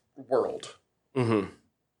huge world. Mm-hmm.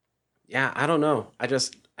 Yeah, I don't know.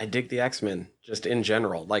 I dig the X-Men, just in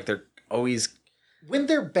general. Like, they're always... When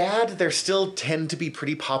they're bad, they still tend to be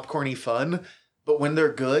pretty popcorny fun, but when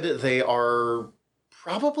they're good, they are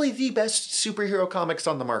probably the best superhero comics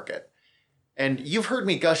on the market. And you've heard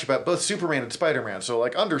me gush about both Superman and Spider-Man, so,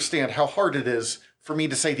 like, understand how hard it is for me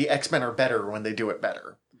to say the X-Men are better when they do it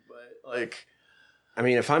better. But, like... I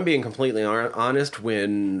mean, if I'm being completely honest,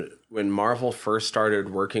 when Marvel first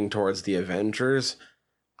started working towards the Avengers,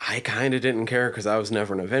 I kind of didn't care because I was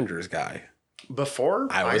never an Avengers guy. Before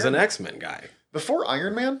I was an X-Men guy. Before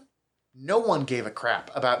Iron Man, no one gave a crap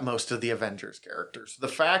about most of the Avengers characters. The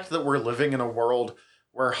fact that we're living in a world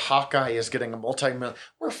where Hawkeye is getting a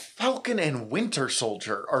where Falcon and Winter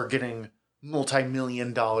Soldier are getting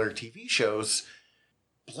multi-million-dollar TV shows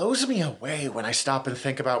blows me away when I stop and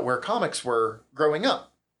think about where comics were growing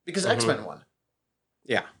up. Because X-Men won.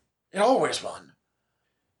 Yeah. It always won.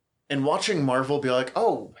 And watching Marvel be like,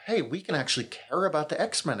 oh, hey, we can actually care about the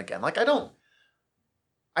X-Men again. Like,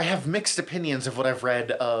 I have mixed opinions of what I've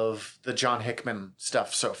read of the John Hickman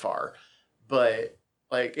stuff so far. But,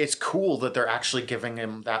 like, it's cool that they're actually giving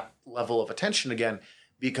him that level of attention again.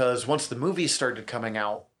 Because once the movies started coming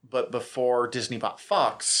out, but before Disney bought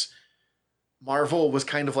Fox, Marvel was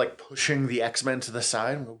kind of, like, pushing the X-Men to the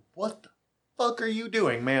side. And what the fuck are you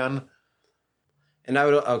doing, man? And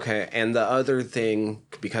and the other thing,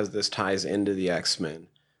 because this ties into the X-Men,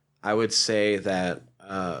 I would say that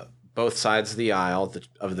both sides of the aisle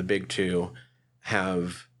of the big two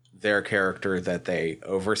have their character that they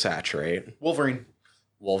oversaturate. Wolverine.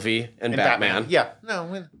 Wolvie and Batman. Yeah.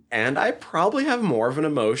 No. And I probably have more of an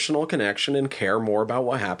emotional connection and care more about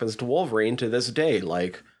what happens to Wolverine to this day.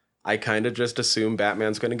 Like, I kind of just assume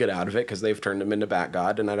Batman's going to get out of it because they've turned him into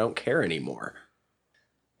Batgod, and I don't care anymore.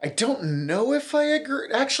 I don't know if I agree.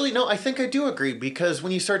 Actually, no, I think I do agree, because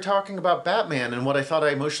when you start talking about Batman and what I thought I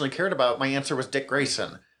emotionally cared about, my answer was Dick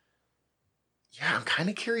Grayson. Yeah, I'm kind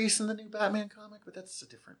of curious in the new Batman comic, but that's a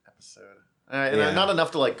different episode. Not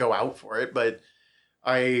enough to, like, go out for it, but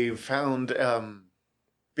I found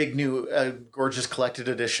big new, gorgeous collected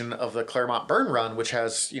edition of the Claremont Byrne run, which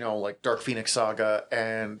has, like, Dark Phoenix Saga,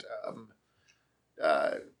 and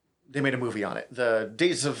they made a movie on it. The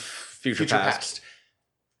Days of Future Past.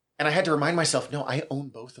 And I had to remind myself, no, I own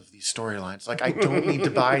both of these storylines. Like, I don't need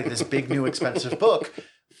to buy this big new expensive book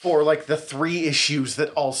for, like, the 3 issues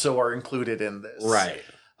that also are included in this. Right.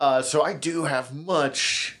 So I do have I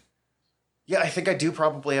think I do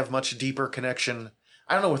probably have much deeper connection.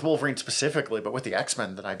 I don't know with Wolverine specifically, but with the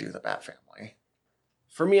X-Men than I do the Bat Family.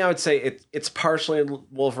 For me, I would say it's partially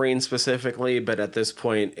Wolverine specifically, but at this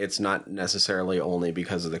point, it's not necessarily only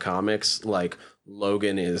because of the comics. Like,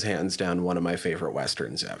 Logan is hands down one of my favorite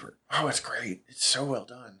Westerns ever. Oh, it's great. It's so well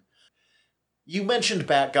done. You mentioned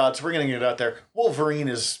Batgod, so we're going to get it out there. Wolverine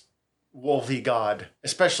is Wolvie God,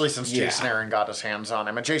 especially since Jason Aaron got his hands on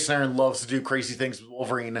him. And Jason Aaron loves to do crazy things with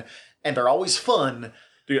Wolverine, and they're always fun.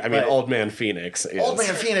 Dude, I mean, Old Man Phoenix is... Old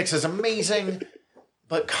Man Phoenix is amazing.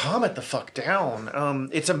 But calm it the fuck down.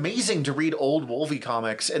 It's amazing to read old Wolvie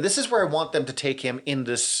comics, and this is where I want them to take him in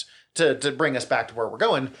this to bring us back to where we're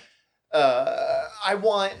going. I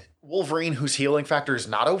want Wolverine whose healing factor is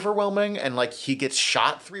not overwhelming, and like he gets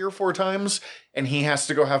shot 3 or 4 times and he has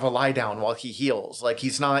to go have a lie down while he heals. Like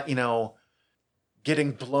he's not,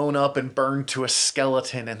 getting blown up and burned to a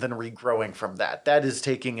skeleton and then regrowing from that. That is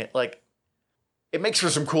taking it, like, it makes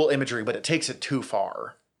for some cool imagery, but it takes it too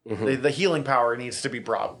far. Mm-hmm. The healing power needs to be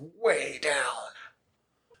brought way down.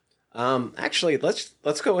 Actually,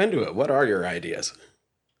 let's go into it. What are your ideas?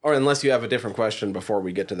 Or unless you have a different question before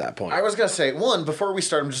we get to that point. I was going to say, one, before we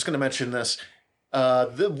start, I'm just going to mention this.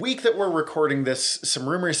 The week that we're recording this, some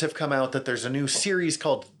rumors have come out that there's a new series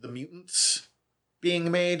called The Mutants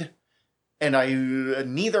being made. And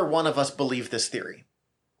neither one of us believe this theory.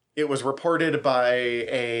 It was reported by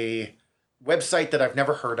a website that I've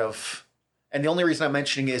never heard of. And the only reason I'm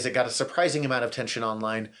mentioning it is it got a surprising amount of attention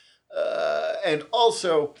online. And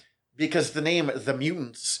also because the name The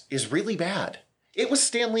Mutants is really bad. It was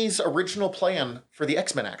Stan Lee's original plan for the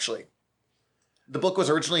X-Men, actually. The book was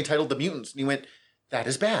originally titled The Mutants, and he went, that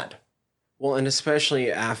is bad. Well, and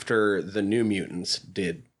especially after the New Mutants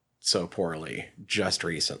did so poorly just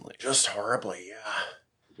recently. Just horribly, yeah.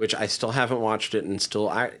 Which I still haven't watched it, and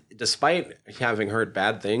despite having heard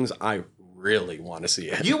bad things, I really want to see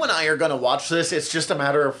it. You and I are going to watch this. It's just a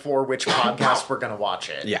matter of for which podcast we're going to watch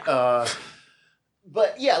it. Yeah.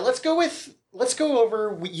 But yeah, let's go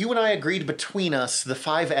over, you and I agreed between us, the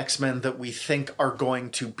 5 X-Men that we think are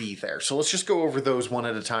going to be there. So let's just go over those one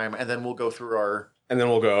at a time, and then we'll go through our... And then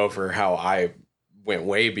we'll go over how I went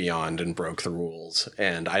way beyond and broke the rules.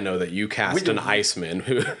 And I know that you cast an Iceman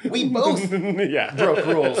who... We both broke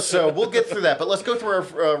rules, so we'll get through that. But let's go through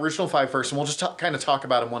our original 5 first, and we'll just kind of talk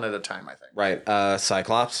about them one at a time, I think. Right.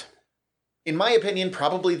 Cyclops. In my opinion,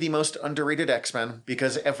 probably the most underrated X-Men,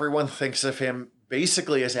 because everyone thinks of him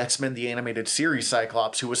basically as X-Men the Animated Series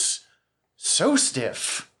Cyclops, who was so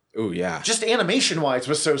stiff. Ooh, yeah. Just animation-wise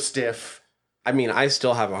was so stiff. I mean, I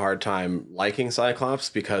still have a hard time liking Cyclops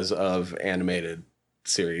because of Animated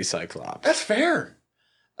Series Cyclops. That's fair.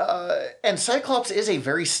 And Cyclops is a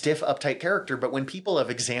very stiff, uptight character, but when people have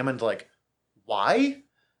examined, like, why,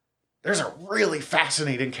 there's a really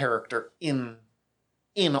fascinating character in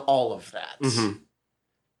all of that. Mm-hmm.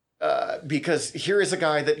 Because here is a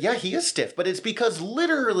guy that, yeah, he is stiff, but it's because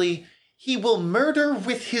literally he will murder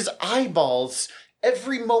with his eyeballs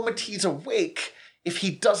every moment he's awake if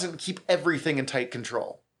he doesn't keep everything in tight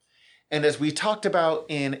control. And as we talked about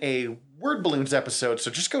in a Word Balloons episode,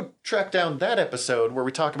 so just go track down that episode where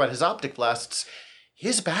we talk about his optic blasts,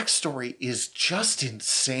 his backstory is just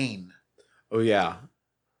insane. Oh, yeah.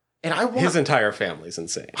 And I want... His entire family's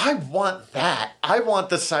insane. I want that. I want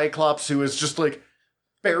the Cyclops who is just, like,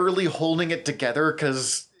 barely holding it together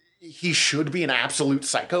because he should be an absolute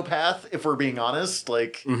psychopath, if we're being honest,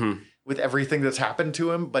 like, with everything that's happened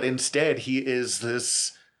to him. But instead, he is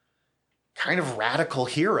this kind of radical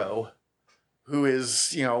hero who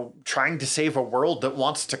is, trying to save a world that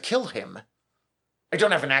wants to kill him. I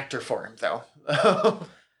don't have an actor for him, though.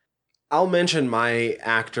 I'll mention my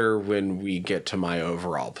actor when we get to my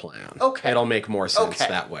overall plan. Okay. It'll make more sense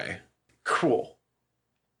that way. Cool.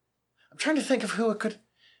 I'm trying to think of who it could...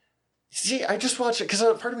 See, I just watched it because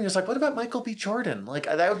part of me was like, what about Michael B. Jordan? Like,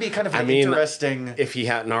 that would be kind of interesting... If he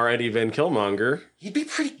hadn't already been Killmonger... He'd be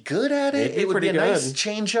pretty good at it. It would be a nice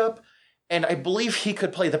change-up. And I believe he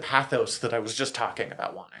could play the pathos that I was just talking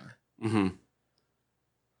about wanting.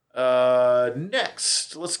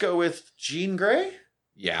 Next, let's go with Jean Grey.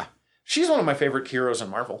 Yeah. She's one of my favorite heroes in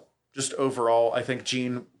Marvel. Just overall, I think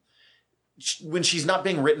Jean, when she's not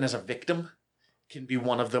being written as a victim, can be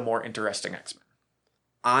one of the more interesting X-Men.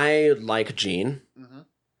 I like Jean.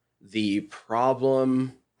 The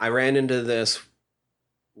problem, I ran into this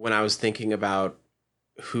when I was thinking about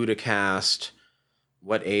who to cast,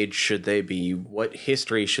 what age should they be, what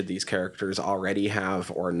history should these characters already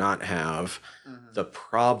have or not have. The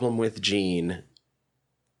problem with Jean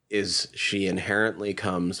is she inherently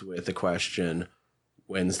comes with the question,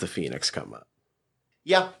 when's the Phoenix come up?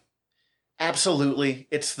 Yeah, absolutely.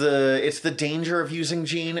 It's the danger of using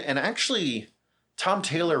Jean. And actually, Tom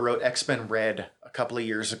Taylor wrote X-Men Red a couple of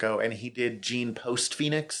years ago, and he did Jean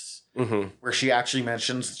post-Phoenix, where she actually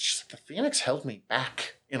mentions, the Phoenix held me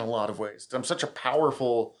back in a lot of ways. I'm such a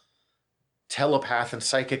powerful telepath and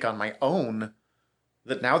psychic on my own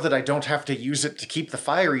that now that I don't have to use it to keep the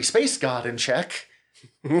fiery space god in check,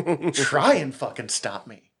 try and fucking stop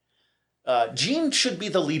me. Jean should be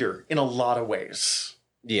the leader in a lot of ways.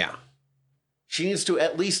 Yeah. She needs to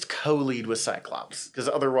at least co-lead with Cyclops, because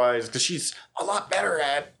she's a lot better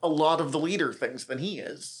at a lot of the leader things than he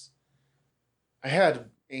is. I had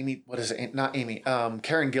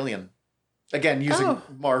Karen Gillian. Again, using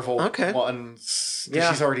Marvel ones.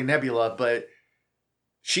 Yeah. She's already Nebula, but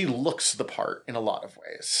she looks the part in a lot of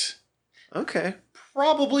ways. Okay.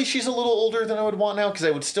 Probably she's a little older than I would want now, because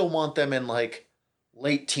I would still want them in, like,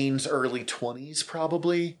 late teens, early 20s,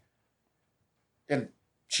 probably. And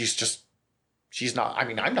she's not, I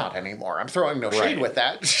mean, I'm not anymore. I'm throwing no shade with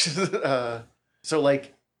that. So,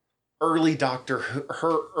 like, early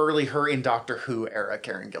her in Doctor Who era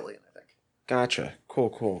Karen Gillian, I think. Gotcha.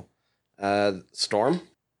 Cool. Storm?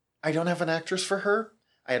 I don't have an actress for her.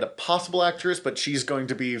 I had a possible actress, but she's going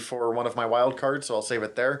to be for one of my wild cards, so I'll save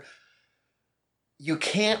it there. You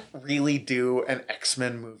can't really do an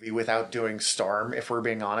X-Men movie without doing Storm, if we're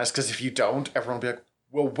being honest, because if you don't, everyone will be like,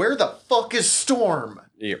 well, where the fuck is Storm?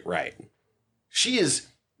 Yeah, right. She is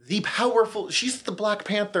she's the Black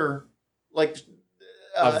Panther, like...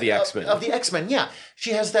 of the X-Men. Of the X-Men, yeah.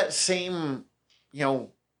 She has that same,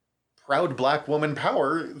 proud black woman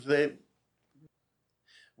power that...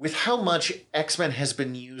 With how much X-Men has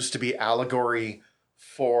been used to be allegory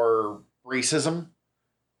for racism,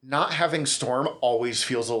 not having Storm always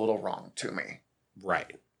feels a little wrong to me.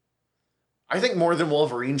 Right. I think more than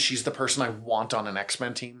Wolverine, she's the person I want on an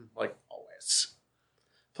X-Men team, like, always.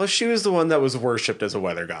 Plus, she was the one that was worshipped as a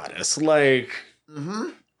weather goddess. Like... Mm-hmm.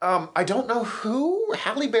 I don't know who.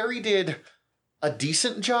 Halle Berry did a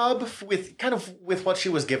decent job with what she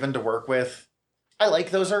was given to work with. I like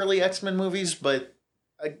those early X-Men movies, but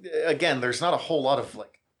again, there's not a whole lot of,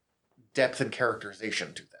 like, depth and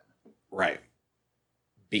characterization to them. Right.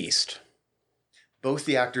 Beast. Both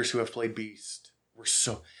the actors who have played Beast were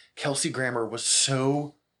Kelsey Grammer was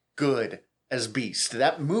so good as Beast.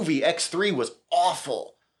 That movie, X3, was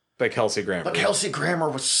awful. But Kelsey Grammer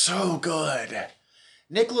was so good.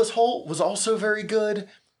 Nicholas Hoult was also very good,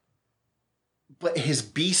 but his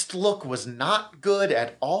Beast look was not good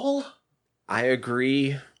at all. I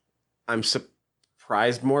agree. I'm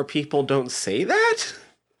surprised more people don't say that.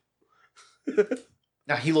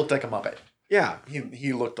 Now, he looked like a Muppet. Yeah.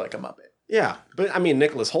 He looked like a Muppet. Yeah, but I mean,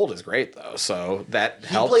 Nicholas Hoult is great, though, so that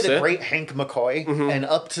helps. He played a great Hank McCoy, and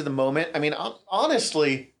up to the moment, I mean,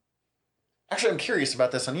 honestly, actually, I'm curious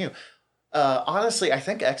about this on you. Honestly, I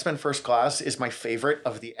think X-Men First Class is my favorite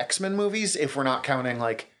of the X-Men movies, if we're not counting,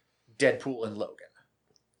 like, Deadpool and Logan.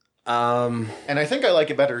 And I think I like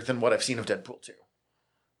it better than what I've seen of Deadpool 2.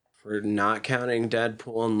 For not counting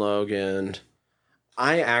Deadpool and Logan,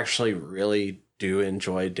 I actually really do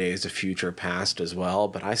enjoy Days of Future Past as well,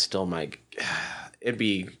 but I still might... It'd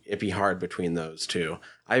be hard between those two.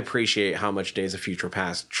 I appreciate how much Days of Future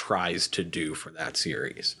Past tries to do for that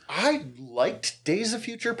series. I liked Days of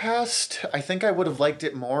Future Past. I think I would have liked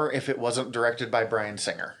it more if it wasn't directed by Bryan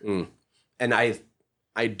Singer. And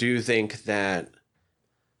I do think that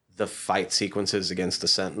the fight sequences against the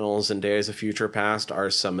Sentinels in Days of Future Past are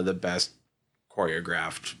some of the best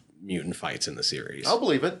choreographed mutant fights in the series. I'll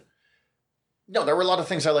believe it. No, there were a lot of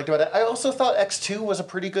things I liked about it. I also thought X2 was a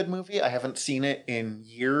pretty good movie. I haven't seen it in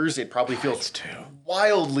years. It probably feels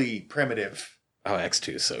wildly primitive. Oh,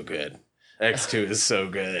 X2 is so good. X2 is so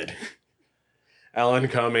good. Alan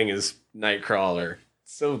Cumming is Nightcrawler.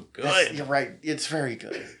 So good. You're right. It's very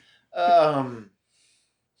good.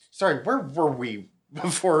 Sorry, where were we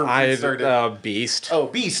before we started? Beast. Oh,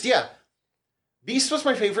 Beast, yeah. Beast was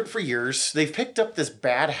my favorite for years. They've picked up this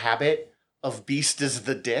bad habit of Beast is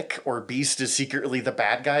the dick, or Beast is secretly the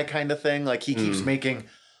bad guy kind of thing. Like, he keeps making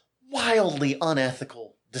wildly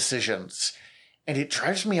unethical decisions. And it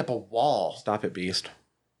drives me up a wall. Stop it, Beast.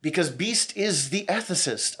 Because Beast is the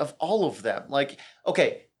ethicist of all of them. Like,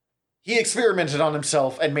 okay, he experimented on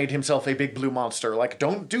himself and made himself a big blue monster. Like,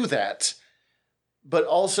 don't do that. But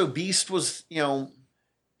also, Beast was,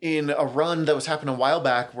 in a run that was happening a while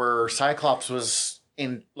back where Cyclops was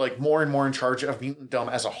in, like, more and more in charge of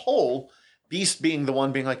mutantdom as a whole. Beast being the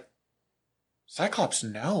one being like, Cyclops,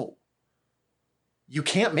 no. You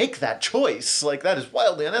can't make that choice. Like, that is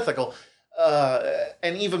wildly unethical.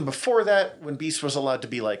 And even before that, when Beast was allowed to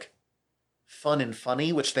be, like, fun and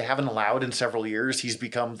funny, which they haven't allowed in several years, he's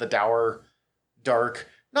become the dour, dark,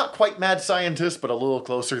 not quite mad scientist, but a little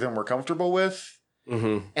closer than we're comfortable with.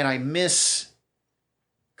 Mm-hmm. And I miss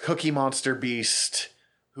Cookie Monster Beast,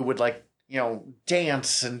 who would, like,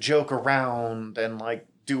 dance and joke around and, like,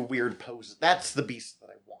 do weird poses. That's the Beast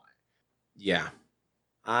that I want. Yeah.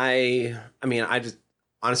 I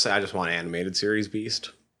just want animated series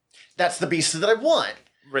Beast. That's the Beast that I want.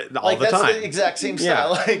 All the time. That's the exact same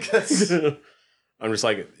style. Yeah. Like, that's... I'm just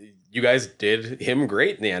like, you guys did him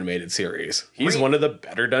great in the animated series. He's one of the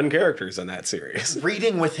better done characters in that series.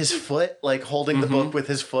 Reading with his foot, like holding the book with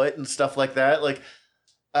his foot and stuff like that. Like,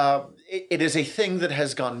 it is a thing that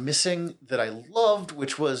has gone missing that I loved,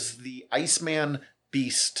 which was the Iceman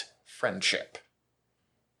Beast friendship.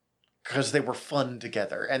 because they were fun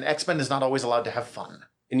together. And X-Men is not always allowed to have fun.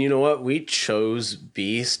 And you know what? We chose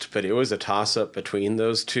Beast, but it was a toss-up between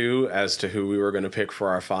those two as to who we were going to pick for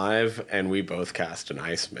our 5, and we both cast an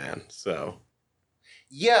Iceman, so...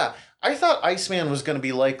 Yeah, I thought Iceman was going to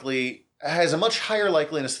be has a much higher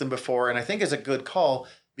likeliness than before, and I think is a good call,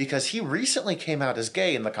 because he recently came out as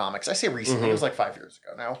gay in the comics. I say recently, it was like 5 years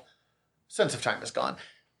ago now. Sense of time is gone.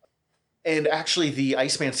 And actually, the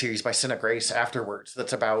Iceman series by Cinna Grace afterwards,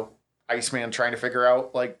 that's about Iceman trying to figure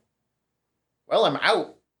out, like, well, I'm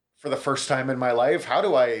out for the first time in my life. How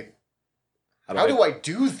do I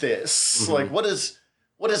do this? Mm-hmm. Like, what is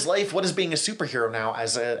life? What is being a superhero now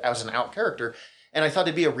as an out character? And I thought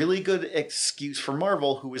it'd be a really good excuse for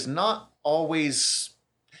Marvel, who has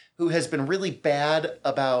been really bad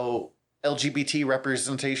about LGBT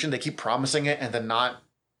representation. They keep promising it and then not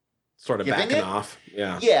sort of backing off.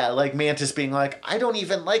 Yeah. Yeah, like Mantis being like, I don't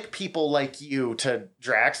even like people like you, to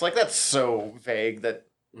Drax. Like, that's so vague that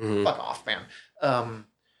fuck off, man.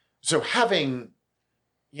 So having,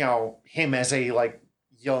 him as a like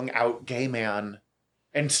young out gay man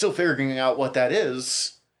and still figuring out what that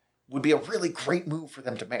is would be a really great move for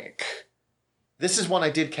them to make. This is one I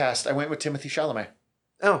did cast. I went with Timothée Chalamet.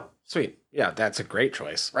 Oh, sweet. Yeah, that's a great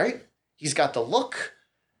choice. Right? He's got the look.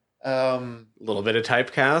 A little bit of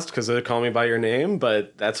typecast because of Call Me By Your Name,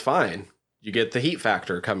 but that's fine. You get the heat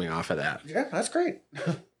factor coming off of that. Yeah, that's great.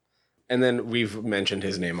 And then we've mentioned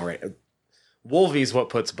his name already. Wolvie's what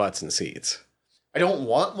puts butts in seats. I don't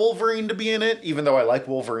want Wolverine to be in it, even though I like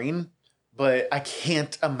Wolverine, but I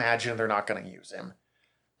can't imagine they're not going to use him.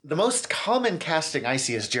 The most common casting I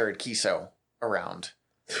see is Jared Kiso around.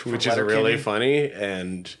 Which is really funny,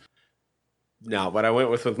 and not what I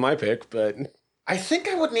went with my pick, but... I think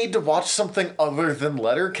I would need to watch something other than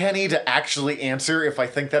Letterkenny to actually answer if I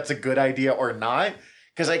think that's a good idea or not,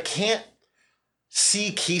 because I can't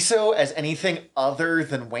see Kiso as anything other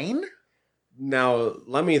than Wayne. Now,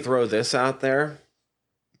 let me throw this out there,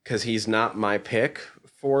 because he's not my pick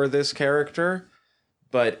for this character,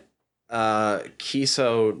 but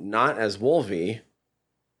Kiso not as Wolvie,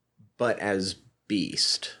 but as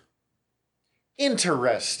Beast.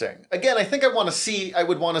 Interesting. Again, I think I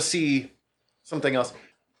would want to see something else.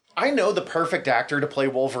 I know the perfect actor to play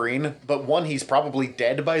Wolverine, but one, he's probably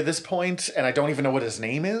dead by this point, and I don't even know what his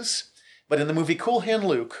name is. But in the movie Cool Hand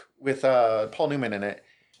Luke, with Paul Newman in it,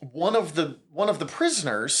 one of the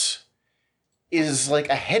prisoners is like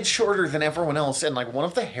a head shorter than everyone else, and like one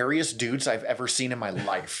of the hairiest dudes I've ever seen in my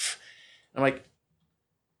life. I'm like,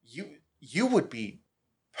 you would be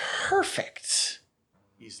perfect.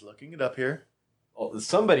 He's looking it up here. Well,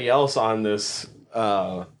 somebody else on this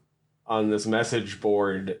message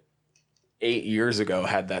board 8 years ago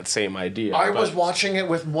had that same idea. I was watching it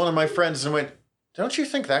with one of my friends and went, don't you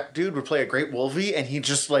think that dude would play a great Wolvie? And he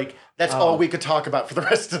just like, that's all we could talk about for the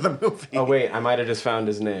rest of the movie. Oh wait, I might have just found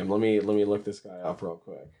his name. Let me look this guy up real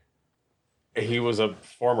quick. He was a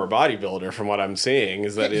former bodybuilder from what I'm seeing.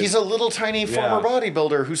 He's a little tiny former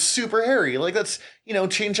bodybuilder who's super hairy. Like, that's,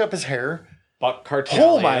 change up his hair. Buck Cartalian.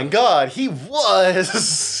 Oh my god, he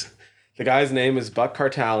was. The guy's name is Buck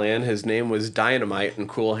Cartalian. His name was Dynamite in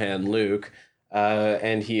Cool Hand Luke.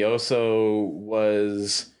 And he also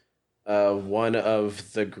was one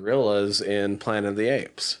of the gorillas in Planet of the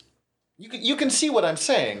Apes. You can see what I'm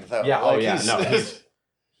saying, though. Yeah,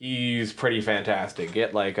 he's pretty fantastic.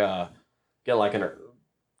 Get like an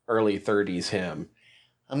early 30s him.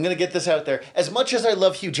 I'm going to get this out there. As much as I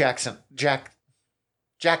love Hugh Jackman.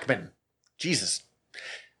 Jesus.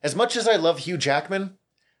 As much as I love Hugh Jackman,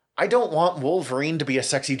 I don't want Wolverine to be a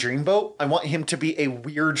sexy dreamboat. I want him to be a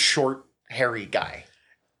weird, short, hairy guy.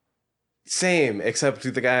 Same, except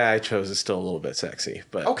the guy I chose is still a little bit sexy.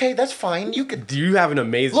 But okay, that's fine. You have an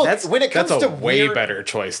amazing... Look, that's a way better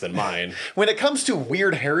choice than mine. When it comes to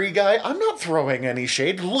weird, hairy guy, I'm not throwing any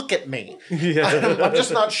shade. Look at me. Yeah. I'm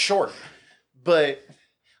just not short. But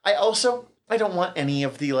I don't want any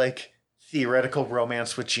of the, like, theoretical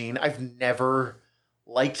romance with Jean. I've never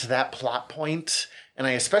liked that plot point. And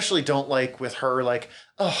I especially don't like with her, like,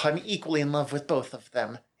 oh, I'm equally in love with both of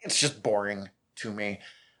them. It's just boring to me.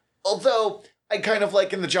 Although, I kind of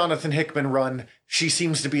like in the Jonathan Hickman run, she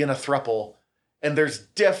seems to be in a throuple. And there's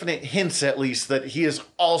definite hints, at least, that he is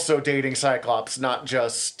also dating Cyclops, not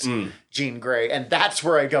just Jean Grey. And that's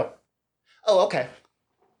where I go, oh, okay.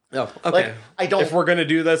 Oh, okay. Like, if we're going to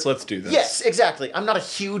do this, let's do this. Yes, exactly. I'm not a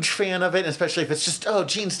huge fan of it, especially if it's just, oh,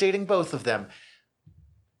 Jean's dating both of them.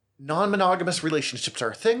 Non-monogamous relationships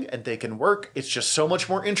are a thing, and they can work. It's just so much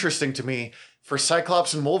more interesting to me for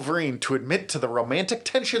Cyclops and Wolverine to admit to the romantic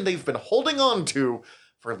tension they've been holding on to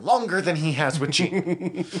for longer than he has with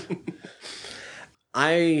Jean.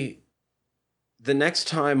 I The next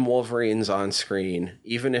time Wolverine's on screen,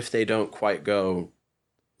 even if they don't quite go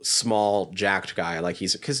small, jacked guy like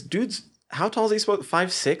he's... Because dude's... How tall is he supposed...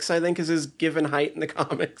 5'6", I think, is his given height in the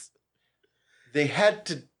comics. They had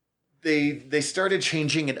to... They started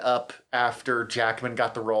changing it up after Jackman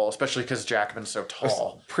got the role, especially because Jackman's so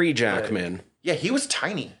tall. Pre-Jackman. Yeah, he was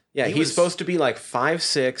tiny. Yeah, he's supposed to be like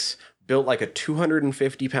 5'6", built like a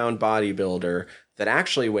 250-pound bodybuilder that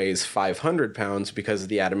actually weighs 500 pounds because of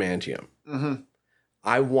the adamantium. Mm-hmm.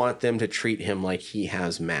 I want them to treat him like he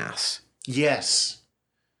has mass. Yes.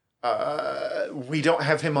 We don't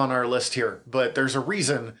have him on our list here, but there's a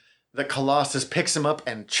reason that Colossus picks him up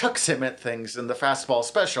and chucks him at things in the fastball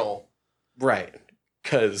special. Right.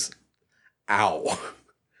 Because, ow.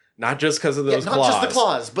 Not just because of those claws. Not just the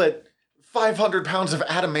claws, but 500 pounds of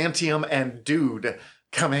adamantium and dude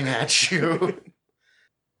coming at you.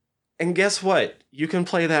 And guess what? You can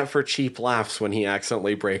play that for cheap laughs when he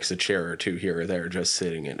accidentally breaks a chair or two here or there just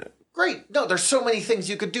sitting in it. Great. No, there's so many things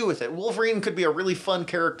you could do with it. Wolverine could be a really fun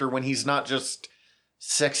character when he's not just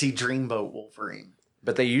sexy dreamboat Wolverine.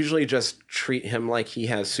 But they usually just treat him like he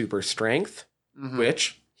has super strength,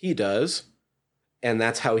 which he does. And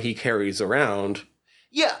that's how he carries around.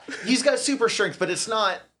 Yeah, he's got super strength, but it's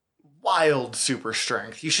not wild super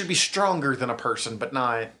strength. You should be stronger than a person, but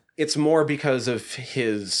not... It's more because of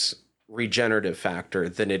his regenerative factor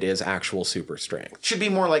than it is actual super strength. Should be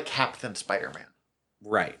more like Captain Spider-Man.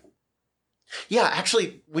 Right. Yeah,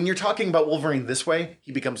 actually, when you're talking about Wolverine this way,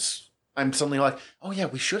 he becomes... I'm suddenly like, oh yeah,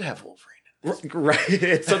 we should have Wolverine. Right.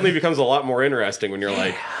 It suddenly becomes a lot more interesting when you're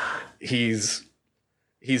like, he's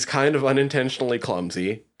kind of unintentionally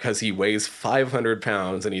clumsy because he weighs 500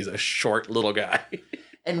 pounds and he's a short little guy.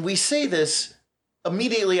 And we say this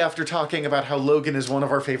immediately after talking about how Logan is one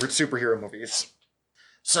of our favorite superhero movies.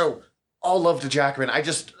 So, all love to Jackman.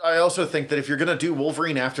 I also think that if you're going to do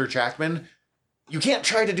Wolverine after Jackman, you can't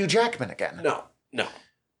try to do Jackman again. No.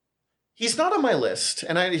 He's not on my list,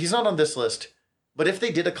 and he's not on this list, but if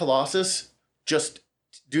they did a Colossus, just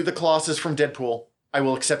do the Colossus from Deadpool. I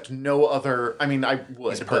will accept no other... I mean, I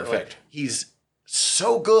would. He's perfect. He's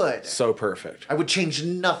so good. So perfect. I would change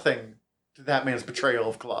nothing to that man's portrayal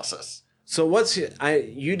of Colossus. So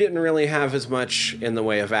you didn't really have as much in the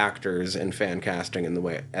way of actors and fan casting in the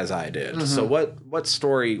way as I did. Mm-hmm. So what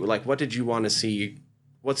story, like what did you want to see?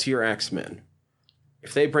 What's your X-Men?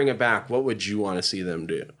 If they bring it back, what would you want to see them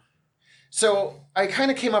do? So I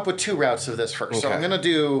kind of came up with two routes of this first. Okay. So I'm going to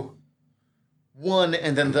do one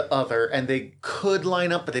and then the other, and they could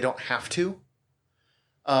line up, but they don't have to.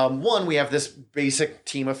 One, we have this basic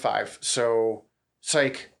team of 5. So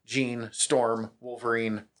Psyche, Jean, Storm,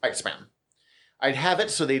 Wolverine, Iceman. I'd have it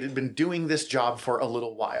so they'd been doing this job for a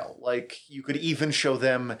little while. Like, you could even show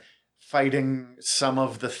them fighting some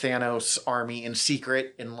of the Thanos army in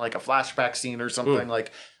secret in like a flashback scene or something.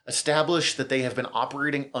 Like, establish that they have been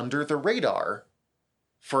operating under the radar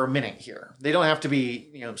for a minute here. They don't have to be,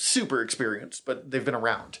 super experienced, but they've been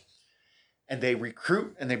around. And they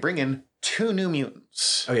recruit and they bring in 2 new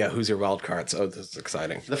mutants. Oh yeah, who's your wild cards? Oh, this is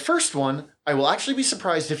exciting. The first one, I will actually be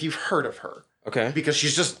surprised if you've heard of her. Okay. Because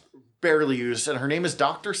she's just barely used, and her name is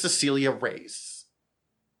Dr. Cecilia Reyes.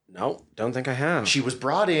 No, don't think I have. She was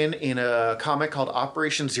brought in a comic called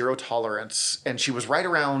Operation Zero Tolerance, and she was right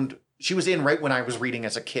when I was reading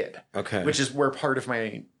as a kid. Okay. Which is where part of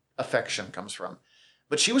my affection comes from.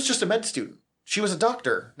 But she was just a med student. She was a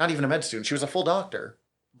doctor, not even a med student. She was a full doctor.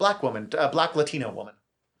 Black woman, black Latino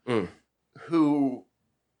woman. Who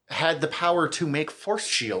had the power to make force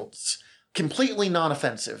shields completely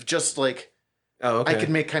non-offensive. Just like, I could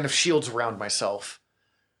make kind of shields around myself.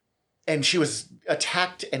 And she was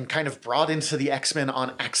attacked and kind of brought into the X-Men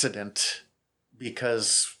on accident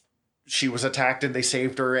because she was attacked and they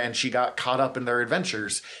saved her and she got caught up in their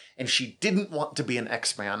adventures. And she didn't want to be an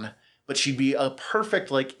X-Man, but she'd be a perfect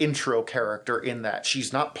like intro character in that.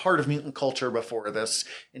 She's not part of mutant culture before this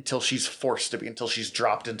until she's forced to be, until she's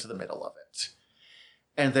dropped into the middle of it.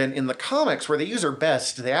 And then in the comics where they use her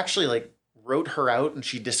best, they actually like wrote her out and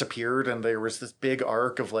she disappeared, and there was this big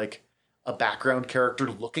arc of like a background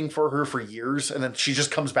character looking for her for years, and then she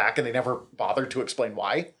just comes back and they never bothered to explain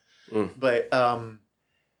why. But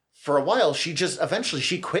for a while eventually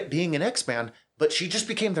she quit being an X-Man, but she just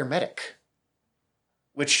became their medic,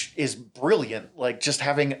 which is brilliant. Like just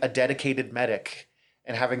having a dedicated medic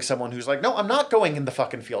and having someone who's like, no, I'm not going in the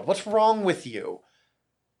fucking field. What's wrong with you?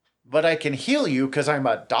 But I can heal you because I'm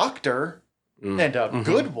a doctor. And a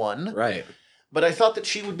good one. Right. But I thought that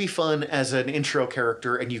she would be fun as an intro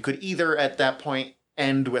character, and you could either at that point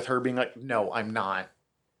end with her being like, no, I'm not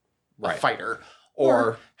a fighter.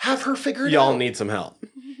 Or have her figure it y'all out. need some help.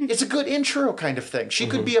 It's a good intro kind of thing. She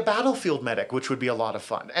could be a battlefield medic, which would be a lot of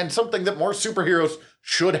fun. And something that more superheroes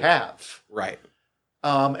should have. Right.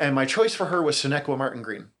 And my choice for her was Sonequa Martin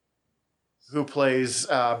Green, who plays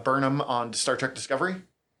Burnham on Star Trek Discovery.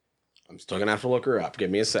 I'm still going to have to look her up. Give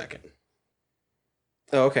me a second.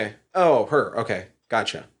 Oh, okay. Oh, her. Okay.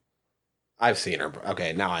 Gotcha. I've seen her.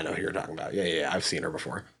 Okay, now I know who you're talking about. Yeah. I've seen her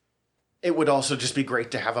before. It would also just be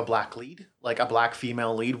great to have a black lead, like a black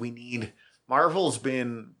female lead. Marvel's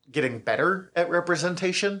been getting better at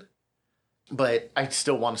representation, but I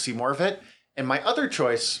still want to see more of it. And my other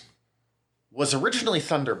choice was originally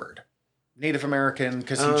Thunderbird, Native American,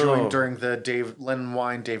 because he joined during the Len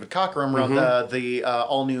Wein, David Cockrum run, the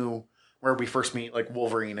all new, where we first meet like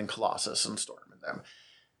Wolverine and Colossus and Storm and them.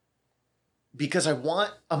 Because I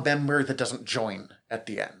want a member that doesn't join at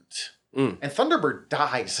the end. And Thunderbird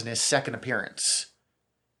dies in his second appearance,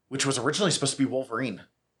 which was originally supposed to be Wolverine.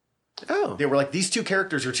 Oh. They were like, these two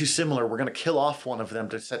characters are too similar. We're going to kill off one of them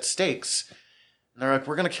to set stakes. And they're like,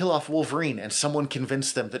 we're going to kill off Wolverine. And someone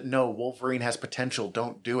convinced them that, no, Wolverine has potential.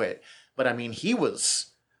 Don't do it. But I mean,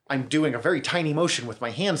 I'm doing a very tiny motion with my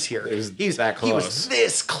hands here. He's that close. He was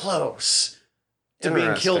this close to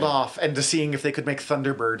being killed off and to seeing if they could make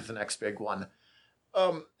Thunderbird the next big one.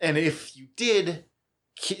 And if you did,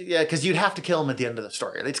 because you'd have to kill him at the end of the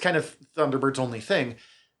story. It's kind of Thunderbird's only thing.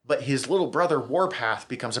 But his little brother, Warpath,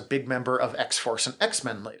 becomes a big member of X-Force and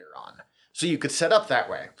X-Men later on. So you could set up that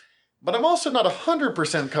way. But I'm also not 100%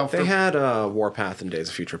 comfortable. They had Warpath in Days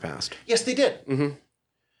of Future Past. Yes, they did.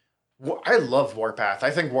 I love Warpath. I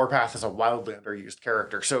think Warpath is a wildly underused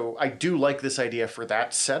character. So I do like this idea for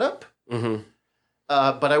that setup.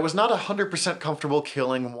 But I was not 100% comfortable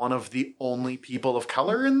killing one of the only people of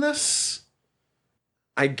color in this.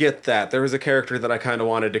 I get that. There was a character that I kind of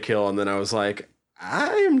wanted to kill, and then I was like,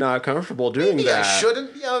 I am not comfortable doing that. I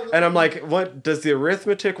shouldn't. Yeah. And I'm like, what? Does the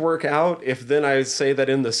arithmetic work out if then I say that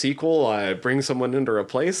in the sequel I bring someone in to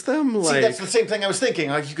replace them? See, that's the same thing I was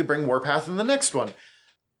thinking. Like, you could bring Warpath in the next one.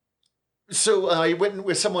 So I went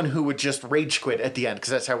with someone who would just rage quit at the end,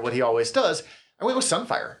 because that's what he always does. I went with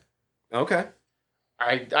Sunfire. Okay.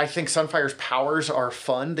 I think Sunfire's powers are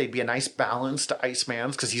fun. They'd be a nice balance to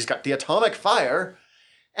Iceman's, because he's got the atomic fire,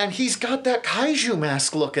 and he's got that kaiju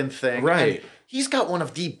mask looking thing. Right. He's got one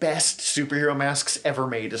of the best superhero masks ever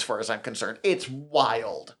made, as far as I'm concerned. It's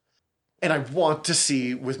wild. And I want to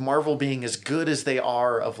see, with Marvel being as good as they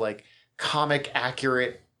are of like comic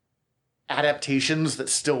accurate adaptations that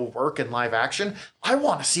still work in live action, I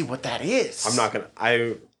want to see what that is. I'm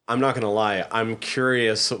not gonna lie. I'm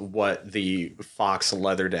curious what the Fox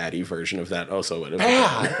Leather Daddy version of that also would have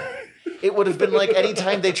been. It would have been like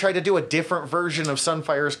anytime they tried to do a different version of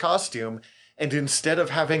Sunfire's costume, and instead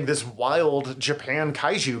of having this wild Japan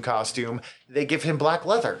kaiju costume, they give him black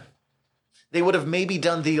leather. They would have maybe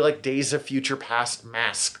done the like Days of Future Past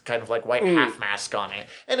mask, kind of like white half mask on it,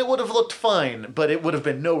 and it would have looked fine, but it would have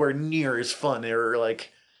been nowhere near as fun or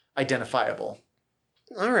like identifiable.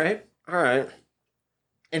 All right.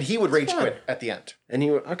 And he would rage quit at the end. And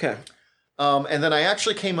okay. And then I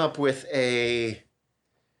actually came up with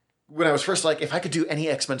when I was first like, if I could do any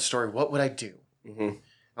X-Men story, what would I do?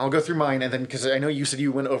 I'll go through mine, and then, because I know you said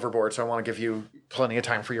you went overboard, so I want to give you plenty of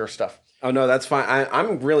time for your stuff. Oh, no, that's fine.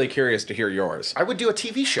 I'm really curious to hear yours. I would do a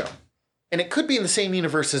TV show. And it could be in the same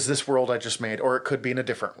universe as this world I just made, or it could be in a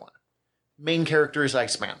different one. Main character is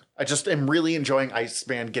Iceman. I just am really enjoying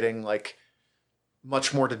Iceman getting, like,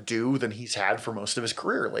 much more to do than he's had for most of his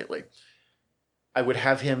career lately. I would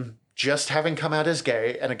have him just having come out as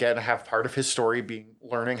gay, and again, have part of his story being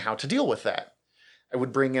learning how to deal with that. I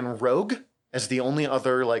would bring in Rogue as the only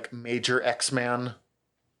other, like, major X-Man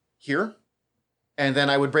here. And then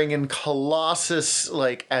I would bring in Colossus,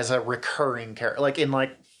 like, as a recurring character, like, in,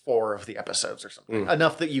 like, 4 of the episodes or something.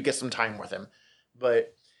 Enough that you get some time with him.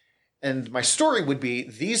 And my story would be,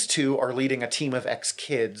 these two are leading a team of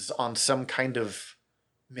X-Kids on some kind of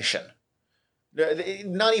mission.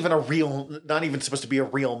 Not even supposed to be a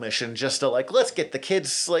real mission, just a, like, let's get the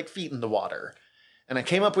kids, like, feet in the water. And I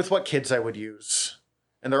came up with what kids I would use.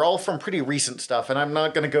 And they're all from pretty recent stuff, and I'm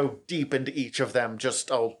not going to go deep into each of them.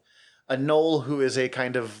 Just, a Knoll who is a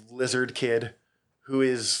kind of lizard kid who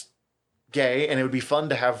is gay, and it would be fun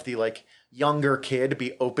to have the, like, younger kid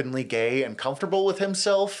be openly gay and comfortable with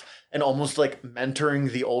himself, and almost, like,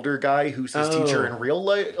 mentoring the older guy who's his teacher in real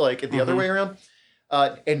life, like, the other way around.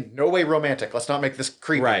 And no way romantic. Let's not make this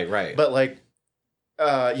creepy. Right. But, like,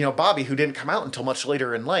 Bobby, who didn't come out until much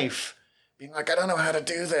later in life, being like, I don't know how to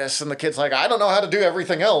do this. And the kid's like, I don't know how to do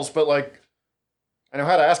everything else, but, like, I know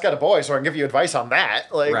how to ask out a boy, so I can give you advice on that.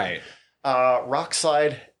 Like, right.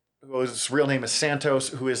 Rockslide whose real name is Santos,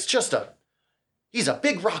 who is just he's a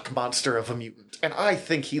big rock monster of a mutant, and I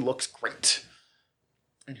think he looks great.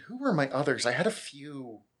 And who were my others? I had a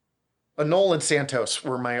few. Noel and Santos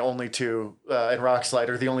were my only two, and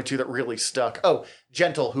Rockslider, the only two that really stuck. Oh,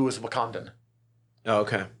 Gentle, who was Wakandan. Oh,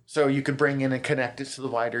 okay. So you could bring in and connect it to the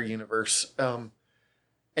wider universe. And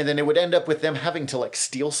then it would end up with them having to, like,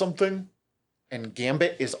 steal something. And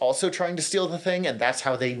Gambit is also trying to steal the thing, and that's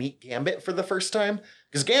how they meet Gambit for the first time.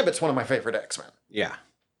 Because Gambit's one of my favorite X-Men. Yeah.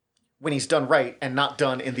 When he's done right and not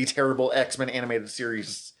done in the terrible X-Men animated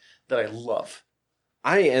series that I love.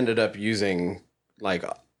 I ended up using, like,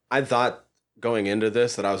 I thought going into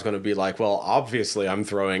this that I was going to be like, well, obviously I'm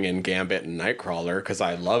throwing in Gambit and Nightcrawler because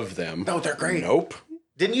I love them. Oh, they're great. Nope.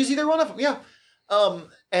 Didn't use either one of them, yeah.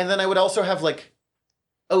 And then I would also have, like,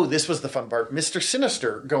 oh, this was the fun part, Mr.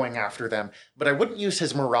 Sinister going after them, but I wouldn't use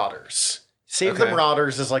his Marauders. Save the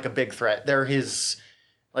Marauders is, like, a big threat. They're his,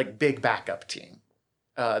 like, big backup team.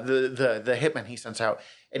 The hitmen he sends out.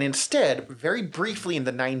 And instead, very briefly in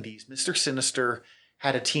the 90s, Mr. Sinister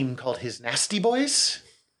had a team called his Nasty Boys.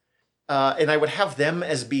 And I would have them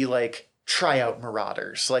as be like tryout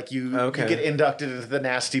Marauders. Like you get inducted into the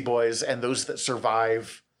Nasty Boys, and those that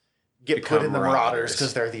survive get put in the Marauders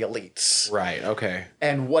because they're the elites. Right, okay.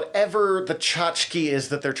 And whatever the tchotchke is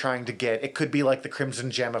that they're trying to get, it could be like the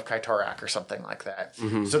Crimson Gem of Kaitarak or something like that.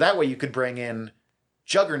 Mm-hmm. So that way you could bring in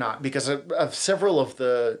Juggernaut, because of several of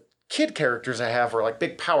the kid characters I have are like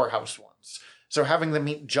big powerhouse ones. So having them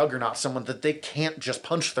meet Juggernaut, someone that they can't just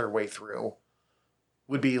punch their way through,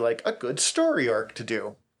 would be like a good story arc to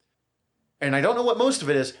do. And I don't know what most of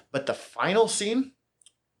it is, but the final scene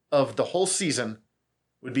of the whole season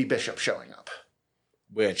would be Bishop showing up.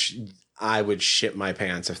 Which I would shit my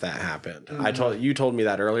pants if that happened. Mm-hmm. You told me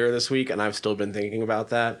that earlier this week, and I've still been thinking about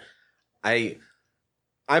that. I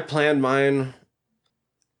planned mine.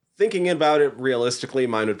 Thinking about it realistically,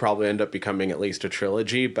 mine would probably end up becoming at least a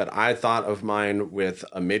trilogy, but I thought of mine with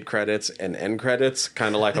a mid-credits and end credits,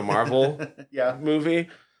 kind of like a Marvel movie.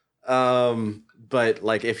 But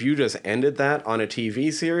like if you just ended that on a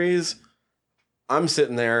TV series, I'm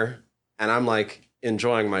sitting there and I'm like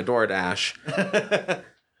enjoying my DoorDash.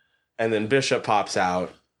 And then Bishop pops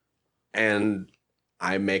out and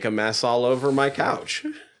I make a mess all over my couch.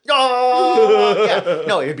 Oh, yeah.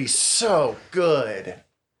 No, it'd be so good.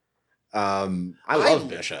 I love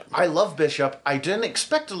Bishop. I love Bishop. I didn't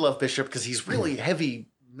expect to love Bishop because he's really heavy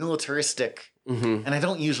militaristic, and I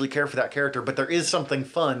don't usually care for that character, but there is something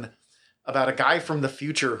fun about a guy from the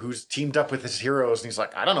future who's teamed up with his heroes, and he's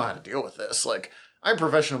like, I don't know how to deal with this. Like, I'm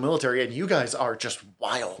professional military, and you guys are just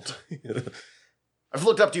wild. I've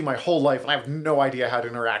looked up to you my whole life, and I have no idea how to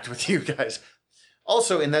interact with you guys.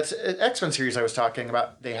 Also, in that X-Men series I was talking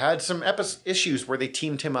about, they had some issues where they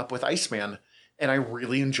teamed him up with Iceman. And I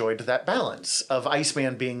really enjoyed that balance of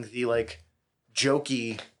Iceman being the, like,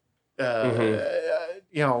 jokey, kind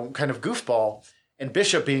of goofball, and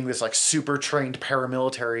Bishop being this, like, super trained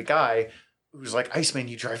paramilitary guy who's like, Iceman,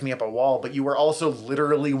 you drive me up a wall, but you were also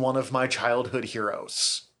literally one of my childhood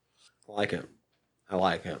heroes. I like it.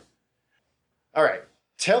 All right.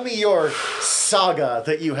 Tell me your saga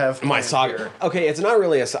that you have. My saga. Here. Okay, it's not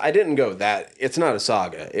really I didn't go that. It's not a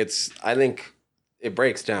saga. I think it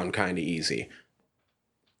breaks down kind of easy.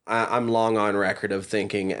 I'm long on record of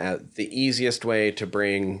thinking the easiest way to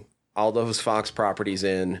bring all those Fox properties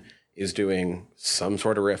in is doing some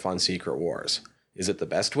sort of riff on Secret Wars. Is it the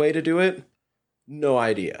best way to do it? No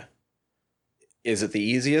idea. Is it the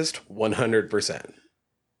easiest? 100%.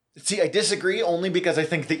 See, I disagree only because I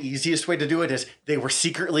think the easiest way to do it is they were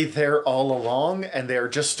secretly there all along and they're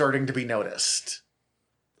just starting to be noticed.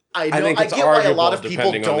 I think it's arguable why a lot of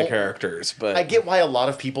people depending on the characters, but I get why a lot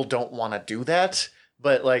of people don't want to do that.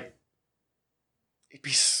 But like,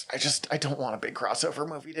 I don't want a big crossover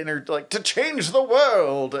movie to change the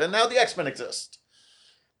world, and now the X-Men exist.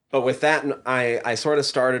 But with that, I sort of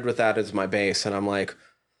started with that as my base, and I'm like,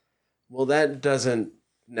 well, that doesn't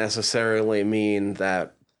necessarily mean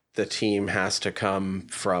that the team has to come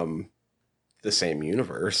from the same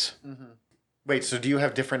universe. Mm-hmm. Wait, so do you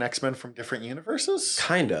have different X-Men from different universes?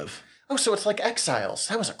 Kind of. Oh, so it's like Exiles.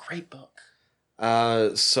 That was a great book.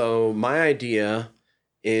 So my idea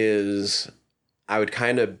is I would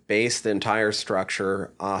kind of base the entire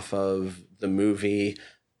structure off of the movie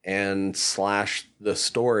and / the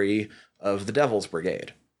story of the Devil's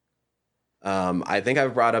Brigade. I think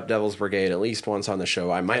I've brought up Devil's Brigade at least once on the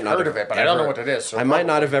show. I might not heard of it, but I don't know what it is. So I might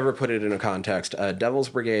not have ever put it in a context. Devil's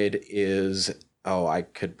Brigade is... Oh, I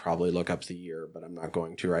could probably look up the year, but I'm not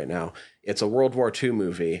going to right now. It's a World War II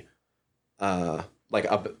movie, like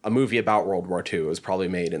a movie about World War II. It was probably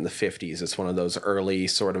made in the 50s. It's one of those early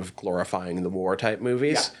sort of glorifying the war type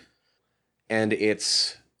movies. Yeah. And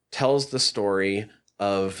it's tells the story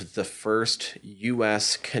of the first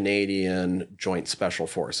U.S. Canadian Joint Special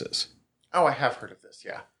Forces. Oh, I have heard of this,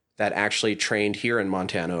 yeah. That actually trained here in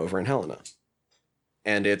Montana over in Helena.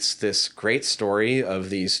 And it's this great story of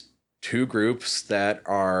these two groups that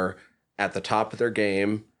are at the top of their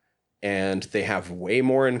game, and they have way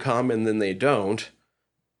more in common than they don't,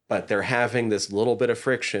 but they're having this little bit of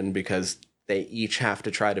friction because they each have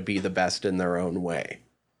to try to be the best in their own way.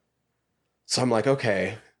 So I'm like,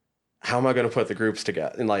 okay, how am I going to put the groups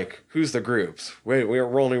together? And like, who's the groups?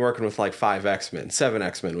 We're only working with like 5 X-Men, 7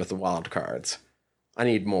 X-Men with the wild cards. I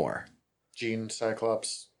need more. Jean,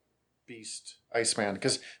 Cyclops, Beast, Iceman.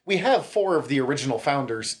 Because we have 4 of the original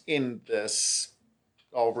founders in this,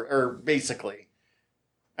 or basically.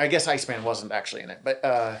 I guess Iceman wasn't actually in it, but...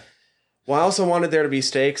 Well, I also wanted there to be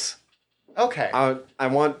stakes. Okay. I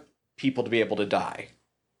want people to be able to die.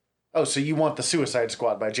 Oh, so you want the Suicide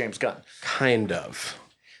Squad by James Gunn? Kind of.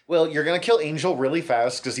 Well, you're going to kill Angel really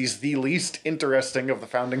fast because he's the least interesting of the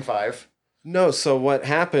founding 5. No, so what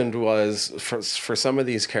happened was, for some of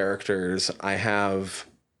these characters, I have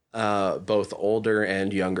both older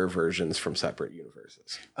and younger versions from separate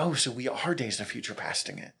universes. Oh, so we are Days of Future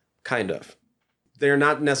Pasting it. Kind of. They're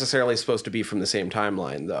not necessarily supposed to be from the same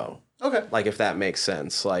timeline, though. Okay. Like, if that makes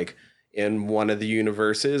sense. Like, in one of the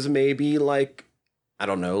universes, maybe, like, I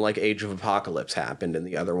don't know, like Age of Apocalypse happened, and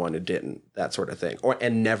the other one it didn't. That sort of thing.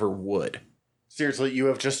 And never would. Seriously, you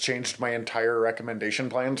have just changed my entire recommendation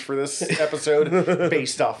plans for this episode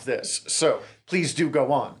based off this. So, please do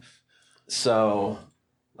go on. So,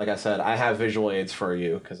 like I said, I have visual aids for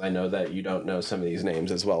you, because I know that you don't know some of these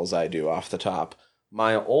names as well as I do off the top.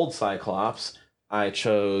 My old Cyclops... I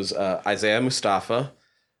chose Isaiah Mustafa,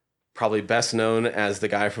 probably best known as the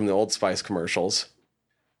guy from the Old Spice commercials,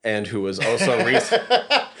 and who was also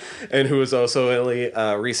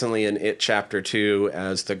recently in It Chapter 2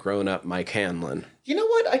 as the grown-up Mike Hanlon. You know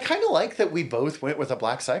what? I kind of like that we both went with a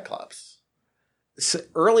Black Cyclops. So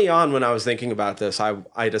early on when I was thinking about this,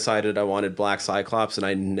 I decided I wanted Black Cyclops, and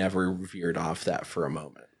I never veered off that for a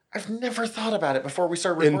moment. I've never thought about it before we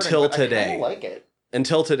started recording. Until today. I kind of like it.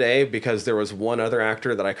 Until today, because there was one other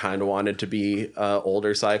actor that I kind of wanted to be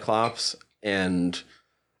older Cyclops, and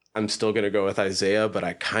I'm still going to go with Isaiah, but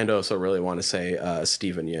I kind of also really want to say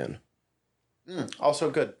Steven Yeun. Also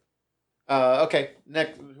good. Okay,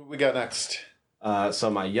 next, who we got next? So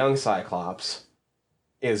my young Cyclops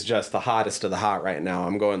is just the hottest of the hot right now.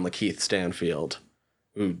 I'm going Lakeith Stanfield,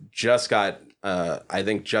 who just got, I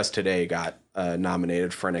think just today got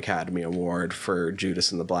nominated for an Academy Award for Judas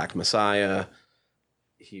and the Black Messiah.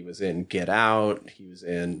 He was in Get Out. He was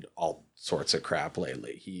in all sorts of crap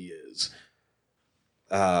lately. He is,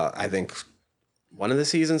 I think, one of the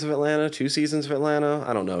seasons of Atlanta, 2 seasons of Atlanta.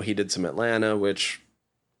 I don't know. He did some Atlanta, which,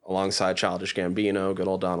 alongside Childish Gambino, good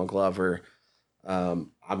old Donald Glover.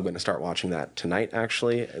 I'm going to start watching that tonight,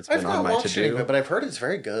 actually. It's been on my to-do. It, but I've heard it's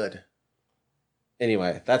very good.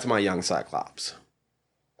 Anyway, that's my young Cyclops.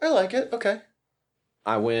 I like it. Okay.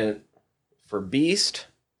 I went for Beast.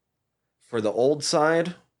 For the old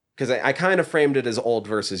side, because I kind of framed it as old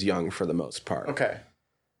versus young for the most part. Okay.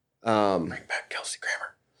 Bring back Kelsey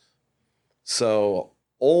Grammer. So,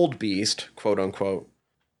 old Beast, quote unquote,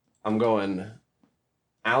 I'm going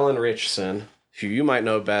Alan Ritchson, who you might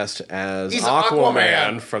know best as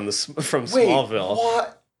Aquaman from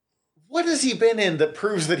Smallville. What has he been in that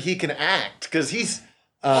proves that he can act? Because he's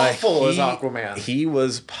awful as Aquaman. He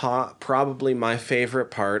was probably my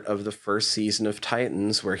favorite part of the first season of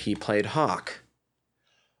Titans, where he played Hawk.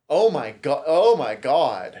 Oh my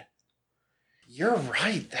god. You're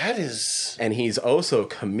right. That is... And he's also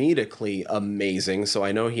comedically amazing, so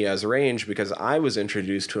I know he has range because I was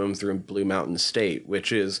introduced to him through Blue Mountain State,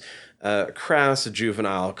 which is a crass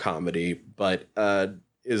juvenile comedy, but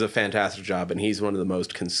is a fantastic job, and he's one of the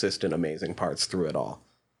most consistent, amazing parts through it all.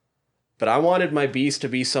 But I wanted my Beast to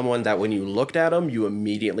be someone that when you looked at him, you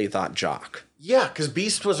immediately thought Jock. Yeah, because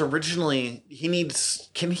Beast was originally...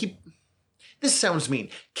 This sounds mean.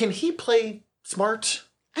 Can he play smart?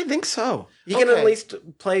 I think so. He can at least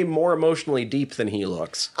play more emotionally deep than he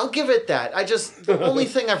looks. I'll give it that. The only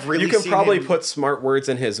thing I've really seen You can probably put smart words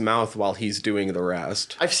in his mouth while he's doing the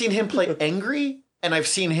rest. I've seen him play angry, and I've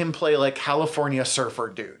seen him play like California surfer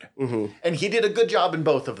dude. Mm-hmm. And he did a good job in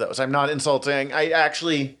both of those. I'm not insulting. I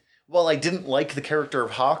actually... While I didn't like the character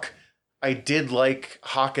of Hawk, I did like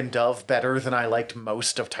Hawk and Dove better than I liked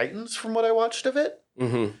most of Titans from what I watched of it.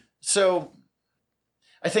 Mm-hmm. So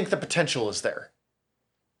I think the potential is there.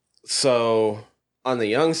 So On the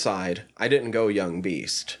young side, I didn't go Young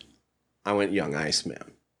Beast. I went Young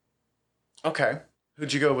Iceman. Okay.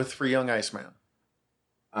 Who'd you go with for Young Iceman?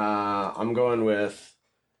 I'm going with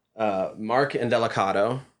Mark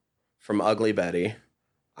Indelicato from Ugly Betty.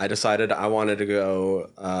 I decided I wanted to go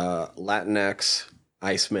Latinx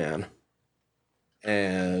Iceman.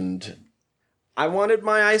 And I wanted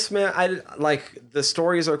my Iceman. The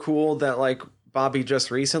stories are cool that like Bobby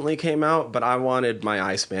just recently came out, but I wanted my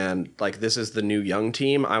Iceman. Like, this is the new young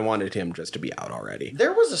team. I wanted him just to be out already.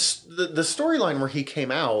 There was the storyline where he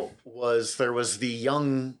came out was there was the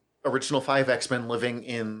young original 5 X-Men living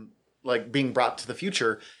in, like, being brought to the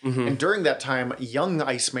future. Mm-hmm. And during that time, young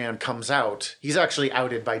Iceman comes out. He's actually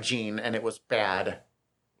outed by Jean, and it was bad.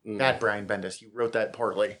 Bad, Brian Bendis. You wrote that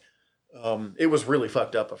poorly. It was really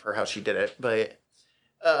fucked up of her how she did it. But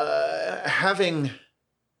having...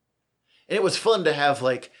 And it was fun to have,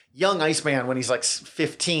 like, young Iceman when he's, like,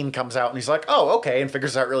 15 comes out and he's like, oh, okay, and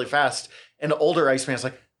figures it out really fast. And older Iceman's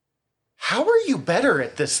like, how are you better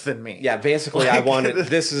at this than me? Yeah, basically, like, I wanted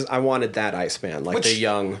that Iceman, like the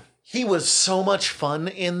young. He was so much fun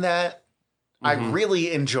in that. Mm-hmm. I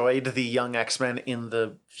really enjoyed the young X-Men in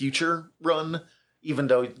the future run, even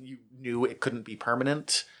though you knew it couldn't be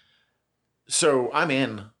permanent. So I'm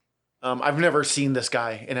in. I've never seen this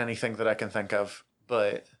guy in anything that I can think of,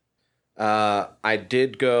 but... I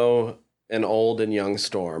did go an old and young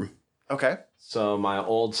Storm. Okay. So my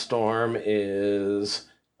old Storm is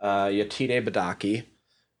Yetide Badaki,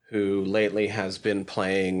 who lately has been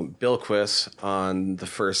playing Bilquis on the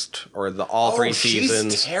first or all 3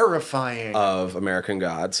 seasons. She's terrifying of American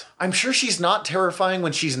Gods. I'm sure she's not terrifying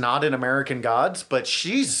when she's not in American Gods, but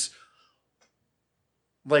she's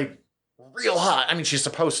like real hot. I mean, she's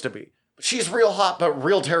supposed to be. She's real hot, but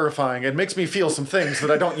real terrifying. It makes me feel some things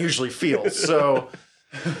that I don't usually feel. So,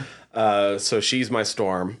 so she's my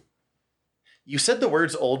Storm. You said the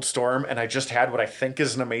words Old Storm, and I just had what I think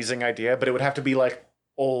is an amazing idea, but it would have to be like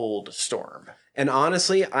Old Storm. And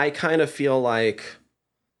honestly, I kind of feel like,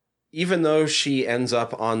 even though she ends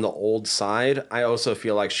up on the old side, I also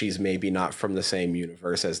feel like she's maybe not from the same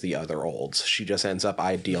universe as the other olds. She just ends up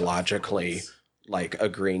ideologically like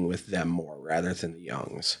agreeing with them more rather than the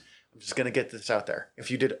youngs. I'm just going to get this out there. If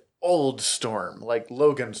you did Old Storm, like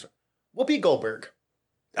Logan's, Whoopi Goldberg.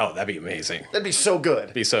 Oh, that'd be amazing. That'd be so good.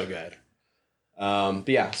 It'd be so good. But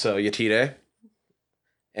yeah, so Yetide.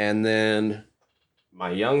 And then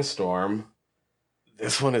my young Storm.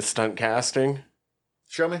 This one is stunt casting.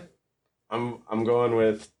 Show me. I'm going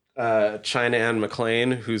with China Anne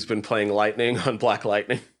McClain, who's been playing Lightning on Black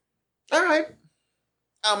Lightning. All right.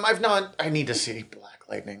 I need to see Black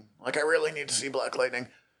Lightning. Like, I really need to see Black Lightning.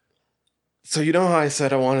 So you know how I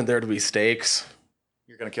said I wanted there to be stakes?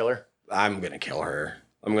 You're gonna kill her? I'm gonna kill her.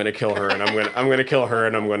 I'm gonna kill her, and I'm gonna kill her,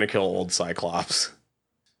 and I'm gonna kill old Cyclops.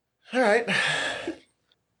 All right.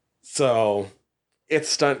 So it's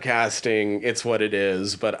stunt casting. It's what it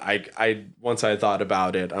is. But I once I thought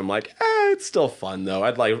about it, I'm like, it's still fun though.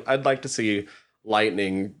 I'd like to see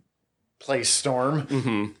Lightning play Storm.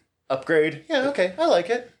 Mm-hmm. Upgrade. Yeah. Okay. I like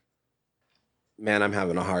it. Man, I'm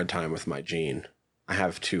having a hard time with my Jean. I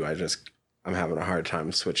have 2. I'm having a hard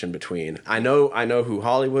time switching between. I know who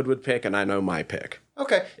Hollywood would pick, and I know my pick.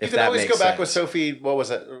 Okay. You can always go back with Sophie, what was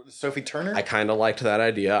it? Sophie Turner? I kind of liked that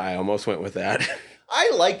idea. I almost went with that. I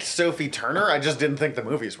liked Sophie Turner. I just didn't think the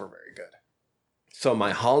movies were very good. So my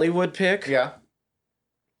Hollywood pick, yeah,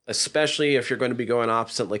 especially if you're going to be going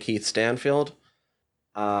opposite Lakeith Stanfield,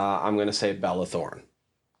 I'm going to say Bella Thorne.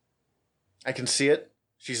 I can see it.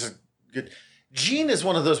 She's a good... Jean is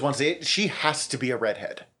one of those ones, she has to be a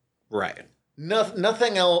redhead. Right.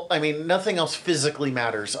 Nothing else. I mean, nothing else physically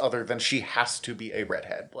matters other than she has to be a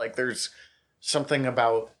redhead. Like, there's something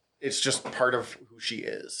about it's just part of who she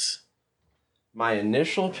is. My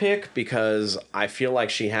initial pick, because I feel like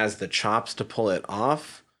she has the chops to pull it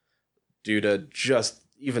off, due to just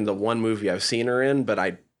even the one movie I've seen her in, but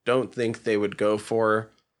I don't think they would go for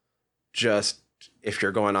just if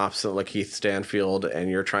you're going opposite Lakeith Stanfield and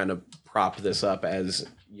you're trying to prop this up as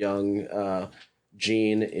young.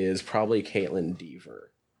 Jean is probably Caitlin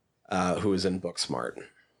Dever, who is in Booksmart.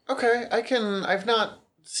 Okay, I've not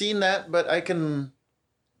seen that, but I can...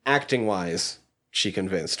 Acting-wise, she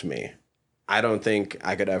convinced me. I don't think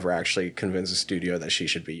I could ever actually convince a studio that she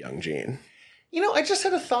should be young Jean. You know, I just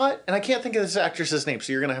had a thought, and I can't think of this actress's name,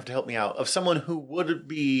 so you're going to have to help me out, of someone who would have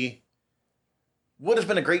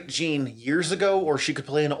been a great Jean years ago, or she could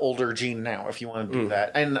play an older Jean now, if you want to do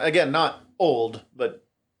that. And again, not old, but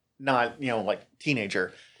not, like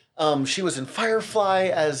teenager. She was in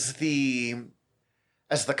Firefly as the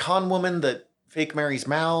con woman that fake marries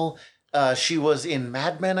Mal. She was in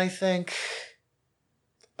Mad Men, I think.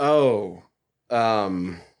 Oh,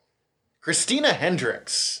 Christina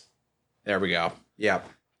Hendricks. there we go. Yep.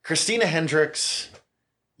 Christina Hendricks,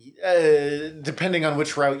 depending on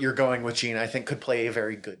which route you're going with Jean, I think could play a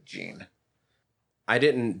very good Jean. I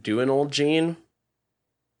didn't do an old Jean.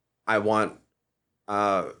 I want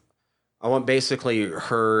basically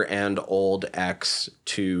her and old X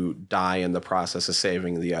to die in the process of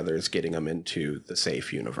saving the others, getting them into the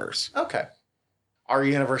safe universe. Okay. Our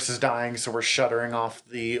universe is dying, so we're shuttering off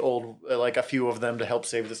the old, like a few of them to help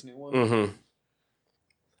save this new one. Mm-hmm.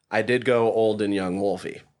 I did go old and young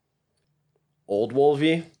Wolvie. Old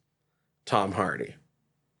Wolvie, Tom Hardy.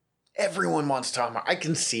 Everyone wants Tom. I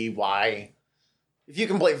can see why. If you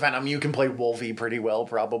can play Venom, you can play Wolvie pretty well,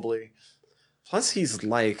 probably. Plus, he's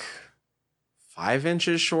like 5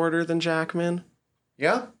 inches shorter than Jackman.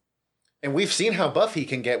 Yeah. And we've seen how buff he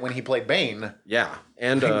can get when he played Bane. Yeah,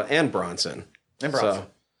 and Bronson. And Bronson. So,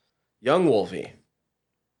 young Wolvie,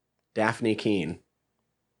 Daphne Keene,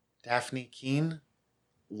 Daphne Keene?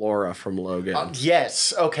 Laura from Logan.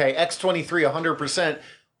 Yes. Okay. X-23, 100%.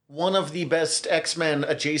 One of the best X-Men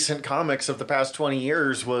adjacent comics of the past 20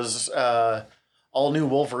 years was All New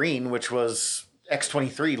Wolverine, which was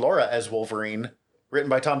X-23, Laura as Wolverine, written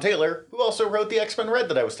by Tom Taylor, who also wrote the X-Men Red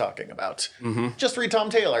that I was talking about. Mm-hmm. Just read Tom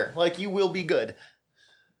Taylor. Like, you will be good.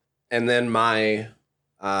 And then my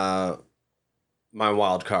wild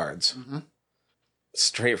cards. Mm-hmm.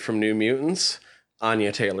 Straight from New Mutants,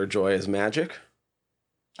 Anya Taylor-Joy as Magic.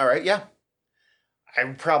 All right, yeah. I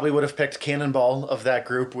probably would have picked Cannonball of that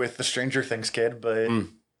group with the Stranger Things kid, but...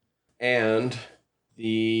 And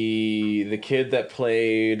the kid that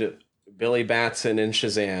played Billy Batson in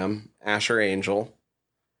Shazam, Asher Angel,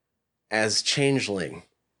 as Changeling.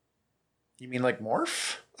 You mean like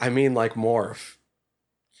Morph? I mean like Morph.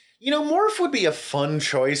 You know, Morph would be a fun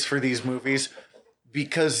choice for these movies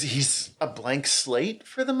because he's a blank slate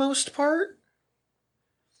for the most part.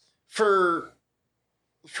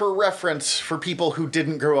 For reference, for people who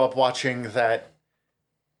didn't grow up watching that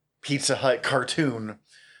Pizza Hut cartoon,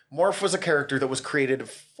 Morph was a character that was created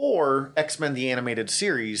for X-Men the Animated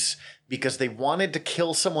Series because they wanted to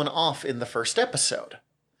kill someone off in the first episode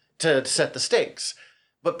to set the stakes.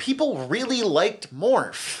 But people really liked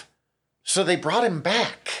Morph, so they brought him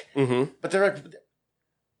back. Mm-hmm. But they're a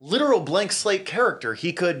literal blank slate character.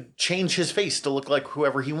 He could change his face to look like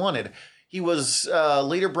whoever he wanted. He was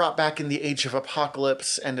later brought back in the Age of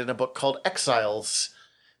Apocalypse and in a book called Exiles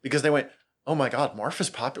because they went, oh my god, Morph is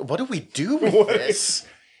popular. What do we do with this?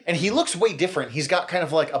 And he looks way different. He's got kind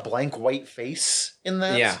of like a blank white face in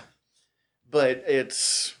that. Yeah. But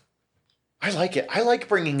I like it. I like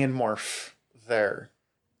bringing in Morph there.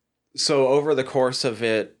 So over the course of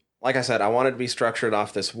it, like I said, I wanted to be structured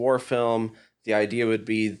off this war film. The idea would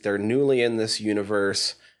be they're newly in this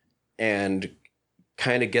universe and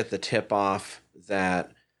kind of get the tip off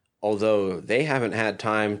that although they haven't had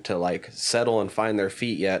time to like settle and find their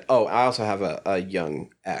feet yet. Oh, I also have a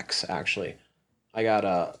young X, actually. I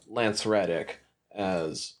got Lance Reddick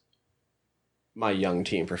as my young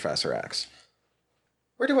teen Professor X.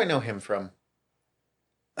 Where do I know him from?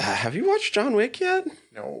 Have you watched John Wick yet?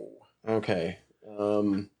 No. Okay.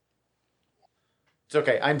 It's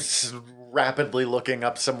okay. I'm rapidly looking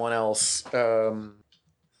up someone else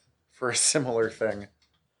for a similar thing.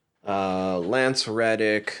 Lance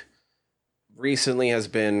Reddick recently has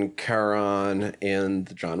been Charon in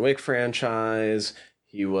the John Wick franchise.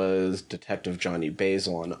 He was Detective Johnny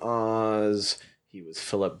Basil on Oz. He was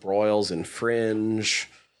Philip Broyles in Fringe.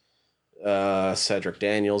 Cedric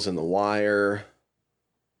Daniels in The Wire.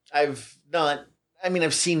 I've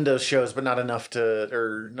seen those shows, but not enough to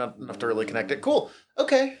really connect it. Cool.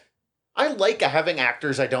 Okay. I like having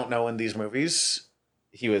actors I don't know in these movies.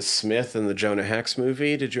 He was Smith in the Jonah Hex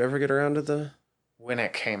movie. Did you ever get around to the... When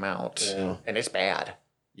it came out. Yeah. And it's bad.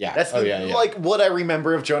 Yeah. That's like what I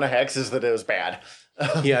remember of Jonah Hex is that it was bad.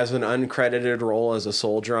 He has an uncredited role as a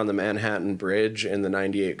soldier on the Manhattan Bridge in the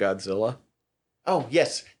 98 Godzilla. Oh,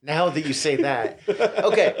 yes. Now that you say that.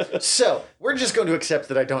 Okay, so we're just going to accept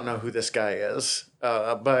that I don't know who this guy is,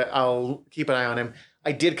 but I'll keep an eye on him.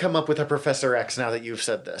 I did come up with a Professor X now that you've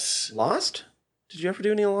said this. Lost? Did you ever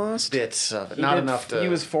do any Lost? Bits of it. Not enough to... He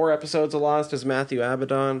was 4 episodes of Lost as Matthew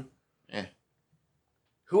Abaddon.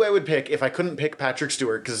 Who I would pick if I couldn't pick Patrick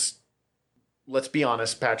Stewart, because let's be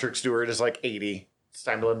honest, Patrick Stewart is like 80. It's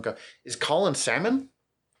time to let him go. Is Colin Salmon?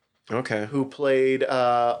 Okay. Who played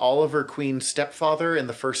Oliver Queen's stepfather in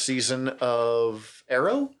the first season of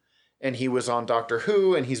Arrow. And he was on Doctor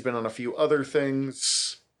Who, and he's been on a few other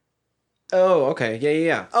things. Oh, okay.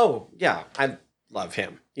 Yeah. Oh, yeah. I love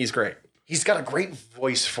him. He's great. he's got a great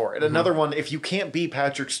voice for it. Another one, if you can't be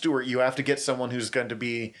Patrick Stewart, you have to get someone who's going to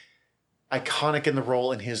be iconic in the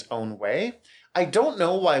role in his own way. I don't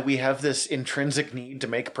know why we have this intrinsic need to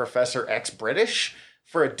make Professor X British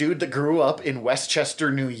for a dude that grew up in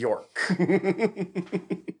Westchester, New York.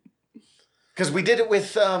 Because we did it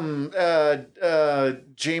with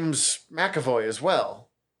James McAvoy as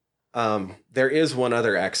well. There is one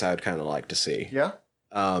other X I'd kind of like to see. Yeah?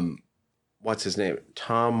 What's his name?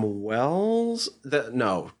 Tom Wells?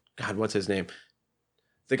 What's his name?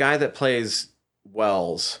 The guy that plays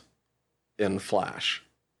Wells in Flash.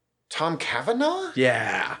 Tom Cavanaugh?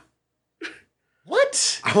 Yeah.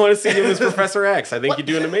 What? I want to see him as Professor X. I think he'd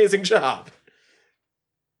do an amazing job.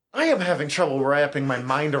 I am having trouble wrapping my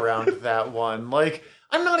mind around that one. Like,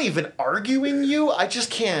 I'm not even arguing you. I just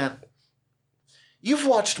can't. You've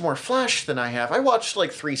watched more Flash than I have. I watched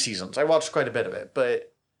like 3 seasons. I watched quite a bit of it, but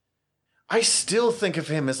I still think of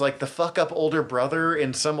him as like the fuck up older brother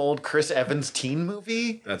in some old Chris Evans teen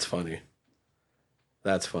movie. That's funny.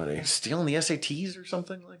 Stealing the SATs or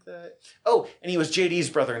something like that. Oh, and he was JD's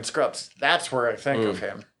brother in Scrubs. That's where I think of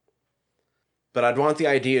him. But I'd want the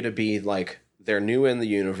idea to be like, they're new in the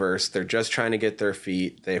universe. They're just trying to get their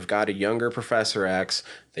feet. They've got a younger Professor X.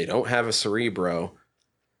 They don't have a Cerebro.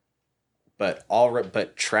 But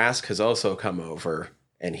Trask has also come over,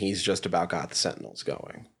 and he's just about got the Sentinels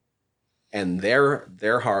going. And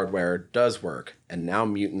their hardware does work, and now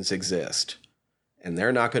mutants exist. And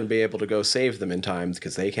they're not going to be able to go save them in time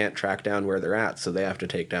because they can't track down where they're at, so they have to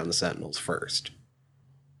take down the Sentinels first.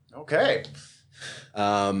 Okay.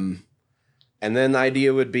 And then the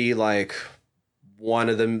idea would be like one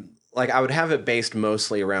of them, like I would have it based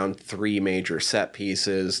mostly around 3 major set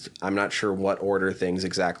pieces. I'm not sure what order things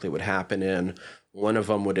exactly would happen in. One of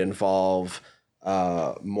them would involve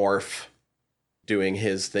Morph doing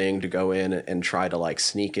his thing to go in and try to like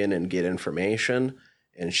sneak in and get information,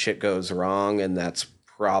 and shit goes wrong, and that's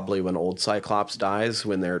probably when old Cyclops dies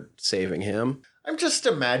when they're saving him. I'm just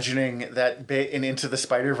imagining that bit in Into the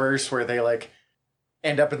Spider-Verse where they like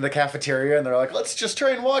end up in the cafeteria and they're like, let's just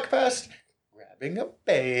try and walk past grabbing a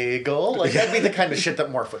bagel. Like that'd be the kind of shit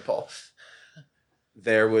that Morph would pull.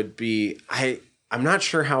 There would be I'm not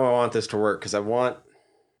sure how I want this to work because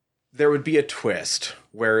there would be a twist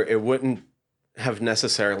where it wouldn't have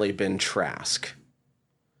necessarily been Trask.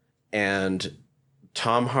 And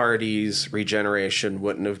Tom Hardy's regeneration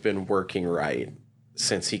wouldn't have been working right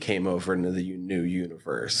since he came over into the new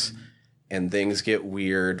universe. And things get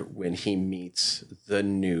weird when he meets the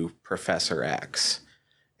new Professor X.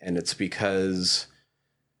 And it's because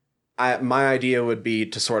my idea would be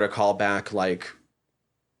to sort of call back like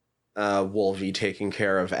Wolvie taking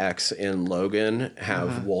care of X in Logan,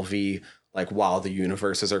 have Wolvie, like while the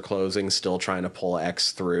universes are closing, still trying to pull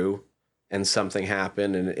X through, and something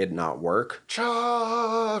happen and it not work.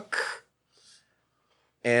 Chuck!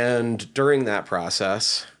 And during that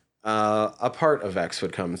process, a part of X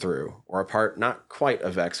would come through, or a part not quite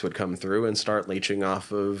of X would come through and start leeching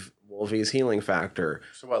off of Wolvie's healing factor.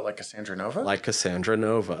 So what, like Cassandra Nova? Like Cassandra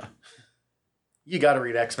Nova. You gotta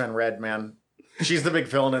read X-Men Red, man. She's the big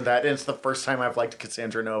villain in that, and it's the first time I've liked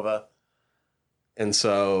Cassandra Nova. And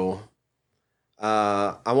so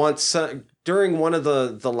I want during one of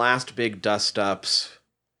the last big dust-ups,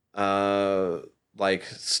 like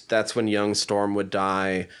that's when young Storm would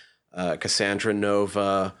die. Cassandra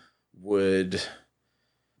Nova would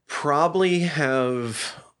probably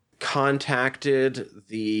have contacted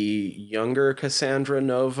the younger Cassandra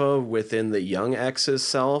Nova within the young X's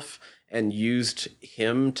self and used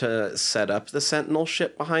him to set up the Sentinel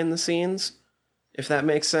ship behind the scenes, if that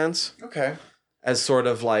makes sense. Okay. As sort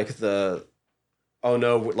of like the, oh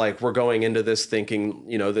no, like we're going into this thinking,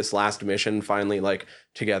 you know, this last mission finally like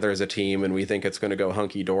together as a team and we think it's going to go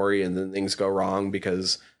hunky-dory and then things go wrong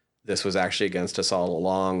because this was actually against us all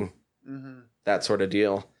along. Mm-hmm. That sort of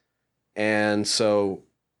deal. And so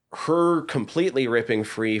her completely ripping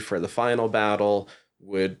free for the final battle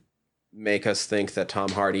would make us think that Tom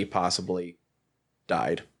Hardy possibly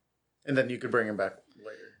died. And then you could bring him back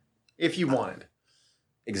later. If you wanted.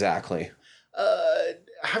 Exactly.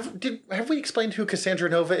 Have we explained who Cassandra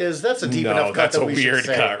Nova is? That's a deep enough cut that we should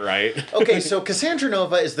say. That's a weird cut, right? Okay, so Cassandra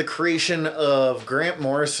Nova is the creation of Grant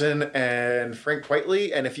Morrison and Frank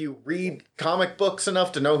Quitely, and if you read comic books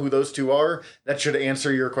enough to know who those two are, that should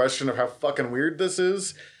answer your question of how fucking weird this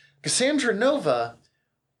is. Cassandra Nova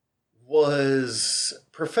was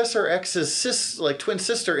Professor X's twin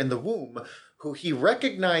sister in the womb, who he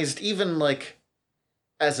recognized even like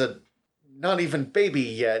as a not even baby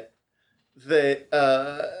yet. That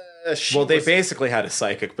they basically had a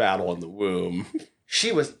psychic battle in the womb.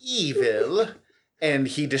 She was evil, and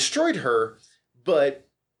he destroyed her, but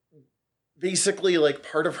basically, like,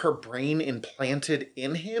 part of her brain implanted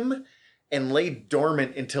in him and lay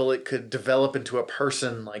dormant until it could develop into a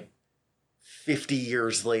person, like, 50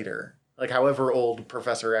 years later. Like, however old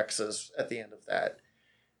Professor X is at the end of that.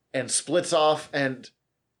 And splits off, and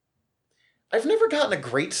I've never gotten a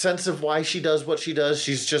great sense of why she does what she does.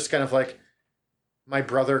 She's just kind of like, my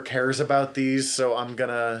brother cares about these, so I'm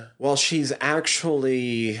gonna... Well, she's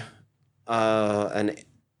actually an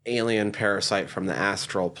alien parasite from the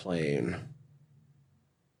astral plane.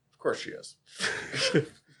 Of course she is.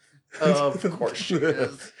 Of course she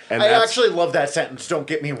is. And I actually love that sentence, don't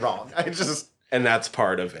get me wrong. And that's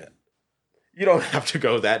part of it. You don't have to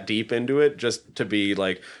go that deep into it just to be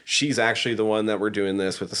like, she's actually the one that we're doing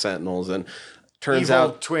this with the Sentinels. And turns Evil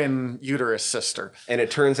out twin uterus sister. And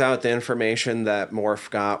it turns out the information that Morph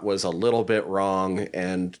got was a little bit wrong,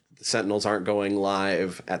 and the Sentinels aren't going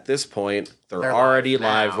live at this point. They're already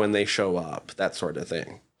live when they show up, that sort of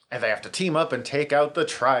thing. And they have to team up and take out the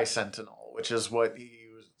Tri-Sentinel, which is what he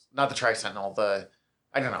used. Not the Tri-Sentinel, the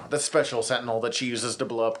special Sentinel that she uses to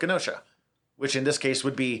blow up Genosha, which in this case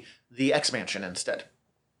would be the X-Mansion instead.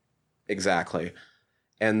 Exactly.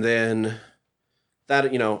 And then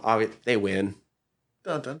that, they win.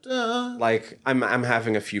 Dun, dun, dun. Like, I'm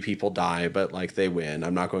having a few people die, but like they win.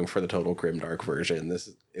 I'm not going for the total grimdark version.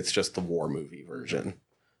 It's just the war movie version.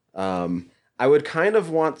 I would kind of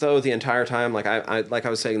want, though, the entire time, like I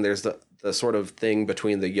was saying, there's the sort of thing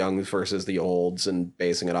between the youngs versus the olds and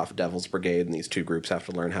basing it off Devil's Brigade, and these two groups have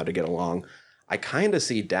to learn how to get along. I kind of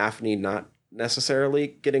see Daphne not necessarily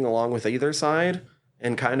getting along with either side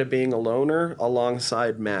and kind of being a loner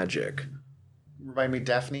alongside Magic. Remind me,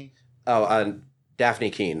 Daphne? Oh,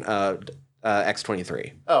 Daphne Keene,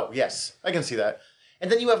 X-23. Oh, yes. I can see that.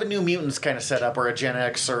 And then you have a New Mutants kind of setup, or a Gen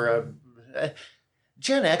X, or a...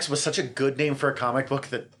 Gen X was such a good name for a comic book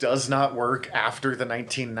that does not work after the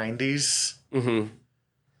 1990s. Mm-hmm.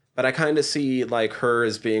 But I kind of see, like, her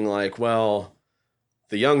as being like, well,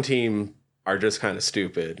 the young team are just kind of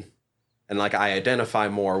stupid. And, like, I identify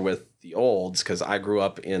more with the olds because I grew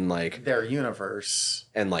up in, like... their universe.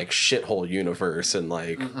 And, like, shithole universe and,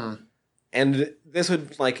 like... Mm-hmm. And this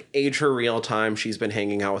would, like, age her real time. She's been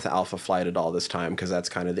hanging out with Alpha Flight at all this time because that's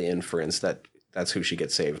kind of the inference that's who she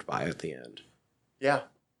gets saved by at the end. Yeah.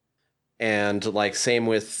 And, like, same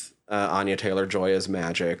with Anya Taylor-Joy as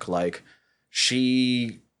Magic. Like,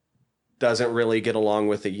 she doesn't really get along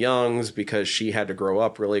with the Youngs because she had to grow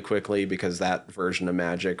up really quickly because that version of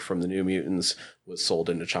Magic from the New Mutants was sold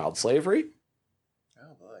into child slavery.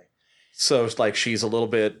 Oh, boy. So, like, she's a little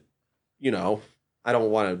bit, I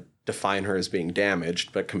don't want to define her as being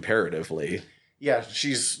damaged, but comparatively. Yeah,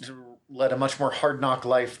 she's led a much more hard-knock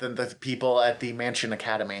life than the people at the Mansion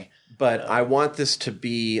Academy. But I want this to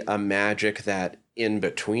be a Magic that, in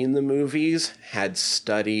between the movies, had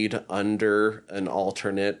studied under an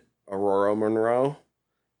alternate Aurora Monroe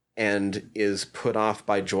and is put off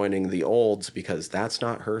by joining the olds because that's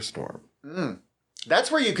not her storm.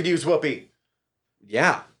 That's where you could use Whoopi.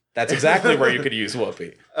 Yeah, that's exactly where you could use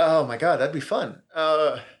Whoopi. Oh my god, that'd be fun.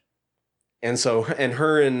 And so,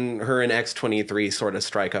 her and X-23 sort of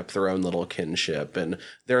strike up their own little kinship, and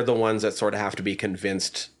they're the ones that sort of have to be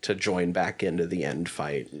convinced to join back into the end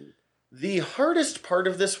fight. The hardest part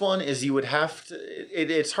of this one is you would have to...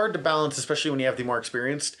 It's hard to balance, especially when you have the more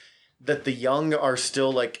experienced, that the young are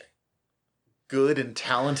still, like, good and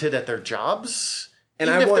talented at their jobs, and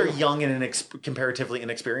even if they're young and comparatively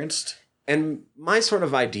inexperienced. And my sort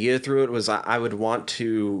of idea through it was I would want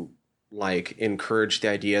to... like, encourage the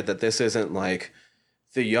idea that this isn't like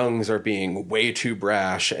the youngs are being way too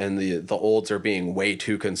brash and the olds are being way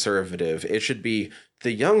too conservative. It should be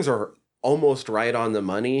the youngs are almost right on the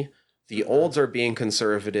money. The olds are being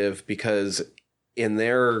conservative because in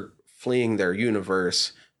their fleeing their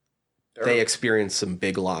universe, they experience some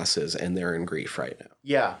big losses and they're in grief right now.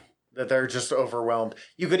 Yeah, that they're just overwhelmed.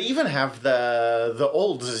 You could even have the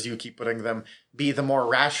olds, as you keep putting them, be the more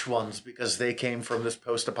rash ones because they came from this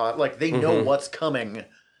post-apocalypse. Like, they know what's coming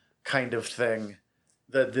kind of thing.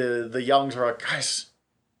 The youngs are like, guys,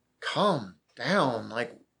 calm down.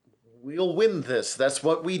 Like, we'll win this. That's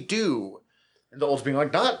what we do. And the olds being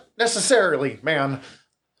like, not necessarily, man.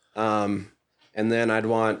 And then I'd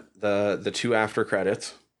want the two after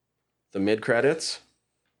credits. The mid credits,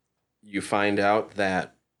 you find out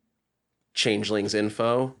that Changeling's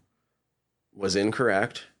info was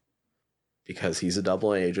incorrect because he's a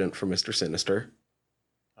double agent for Mr. Sinister.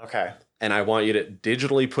 Okay. And I want you to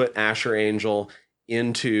digitally put Asher Angel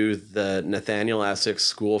into the Nathaniel Essex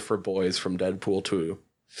School for Boys from Deadpool 2.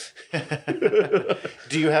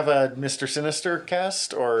 Do you have a Mr. Sinister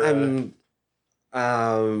cast or?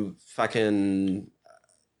 Fucking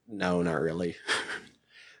no, not really.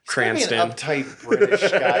 He's gotta be an Cranston. uptight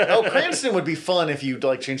British guy. Oh, Cranston would be fun if you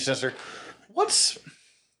like changed Sinister. What's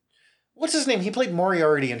his name? He played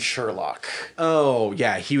Moriarty in Sherlock. Oh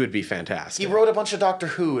yeah, he would be fantastic. He wrote a bunch of Doctor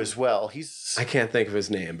Who as well. I can't think of his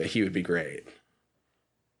name, but he would be great.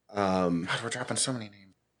 God, we're dropping so many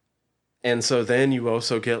names. And so then you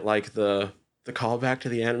also get like the callback to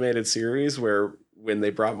the animated series where when they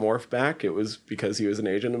brought Morph back, it was because he was an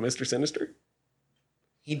agent of Mr. Sinister.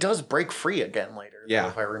 He does break free again later, Yeah. though,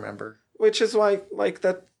 if I remember. Which is why, like,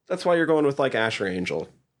 that's why you're going with, like, Asher Angel.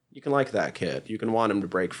 You can like that kid. You can want him to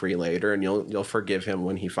break free later, and you'll forgive him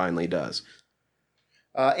when he finally does.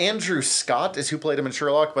 Andrew Scott is who played him in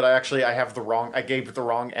Sherlock, but I gave the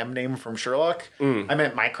wrong M name from Sherlock. I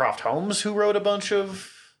meant Mycroft Holmes, who wrote a bunch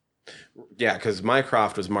of... Yeah, because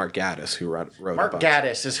Mycroft was Mark Gatiss who wrote Mark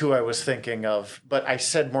Gatiss is who I was thinking of, but I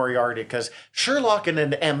said Moriarty because Sherlock and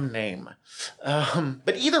an M name.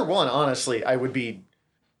 But either one, honestly, I would be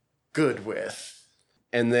good with.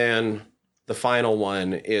 And then the final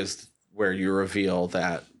one is where you reveal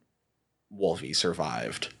that Wolvie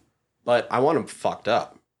survived. But I want him fucked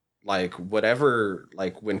up. Like, whatever,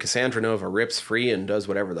 like, when Cassandra Nova rips free and does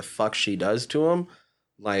whatever the fuck she does to him,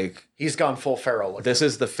 like... He's gone full feral. This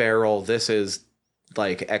is the feral, this is,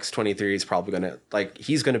 like, X-23 is probably gonna, like,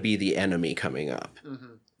 he's gonna be the enemy coming up.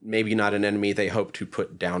 Mm-hmm. Maybe not an enemy they hope to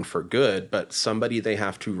put down for good, but somebody they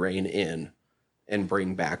have to rein in and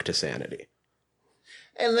bring back to sanity.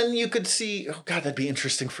 And then you could see, oh god, that'd be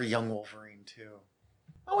interesting for young Wolverine, too.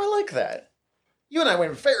 Oh, I like that. You and I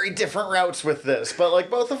went very different routes with this, but like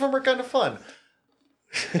both of them are kind of fun.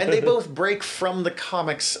 And they both break from the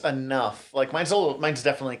comics enough. Like mine's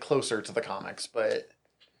definitely closer to the comics, but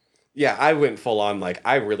yeah, I went full on like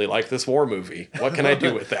I really like this war movie. What can I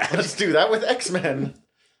do with that? Let's do that with X-Men.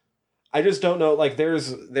 I just don't know. Like there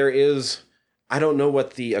is I don't know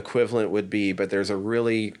what the equivalent would be, but there's a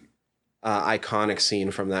really iconic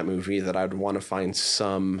scene from that movie that I'd want to find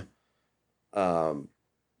some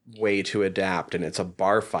way to adapt, and it's a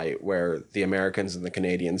bar fight where the Americans and the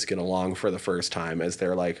Canadians get along for the first time as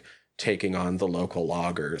they're like taking on the local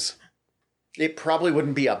loggers. It probably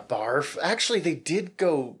wouldn't be a bar. Actually, they did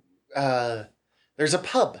go. There's a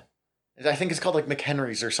pub. I think it's called like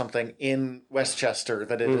McHenry's or something in Westchester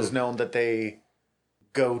that it is known that they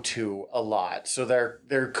go to a lot. So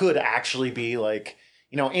there could actually be like,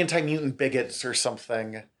 you know, anti-mutant bigots or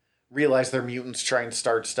something realize they're mutants, try and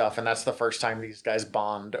start stuff, and that's the first time these guys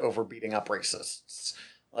bond over beating up racists.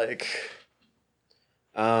 Like,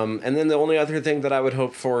 and then the only other thing that I would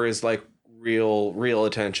hope for is like real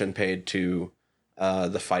attention paid to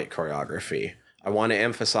the fight choreography. I want to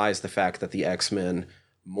emphasize the fact that the X-Men,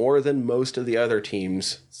 more than most of the other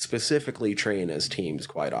teams, specifically train as teams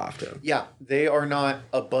quite often. Yeah, they are not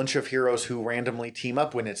a bunch of heroes who randomly team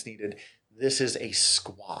up when it's needed. This is a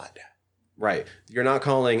squad. Right. You're not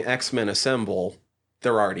calling X-Men Assemble.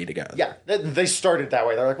 They're already together. Yeah, they started that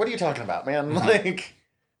way. They're like, what are you talking about, man? Like,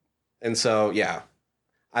 and so, yeah,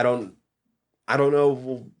 I don't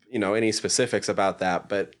know, you know, any specifics about that,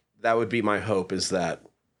 but that would be my hope, is that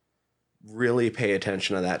really pay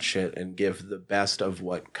attention to that shit and give the best of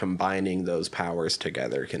what combining those powers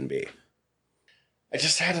together can be. I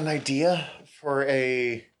just had an idea for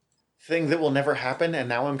a thing that will never happen, and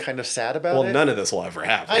now I'm kind of sad about it. Well, none of this will ever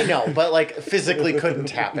happen. I know, but like physically couldn't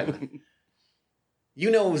happen. You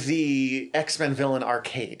know the X-Men villain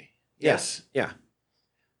Arcade? Yes. Yeah.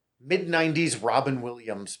 Mid-90s Robin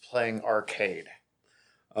Williams playing Arcade.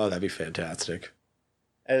 Oh, that'd be fantastic.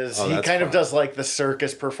 As he kind of does like the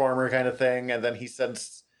circus performer kind of thing, and then he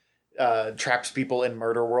sends traps people in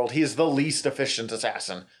Murder World. He is the least efficient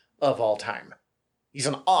assassin of all time. He's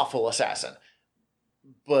an awful assassin.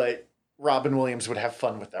 But Robin Williams would have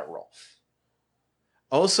fun with that role.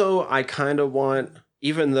 Also, I kind of want,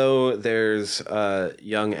 even though there's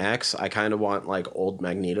young X, I kind of want like old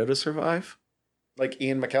Magneto to survive. Like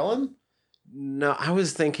Ian McKellen? No, I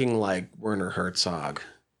was thinking like Werner Herzog.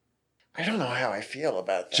 I don't know how I feel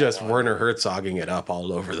about that. Just Werner Herzogging it up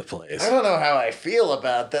all over the place. I don't know how I feel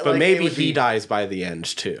about that. But like, maybe he dies by the end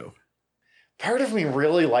too. Part of me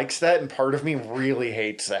really likes that, and part of me really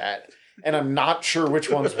hates that. And I'm not sure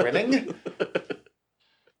which one's winning.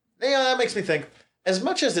 Yeah, that makes me think. As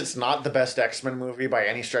much as it's not the best X-Men movie by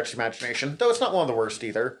any stretch of imagination, though it's not one of the worst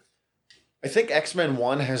either, I think X-Men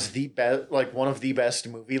 1 has one of the best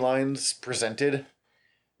movie lines presented,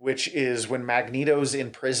 which is when Magneto's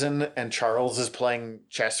in prison and Charles is playing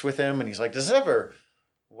chess with him, and he's like, does it ever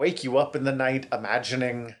wake you up in the night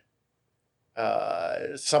imagining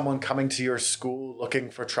someone coming to your school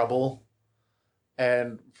looking for trouble?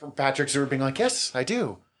 And from Patrick Stewart being like, yes, I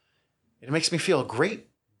do. It makes me feel a great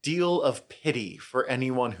deal of pity for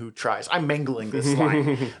anyone who tries. I'm mangling this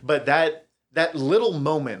line. But that little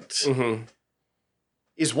moment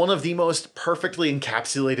is one of the most perfectly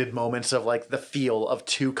encapsulated moments of like the feel of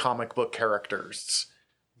two comic book characters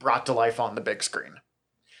brought to life on the big screen.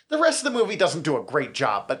 The rest of the movie doesn't do a great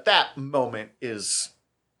job, but that moment is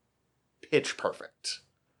pitch perfect.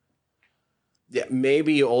 Yeah,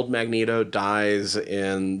 maybe old Magneto dies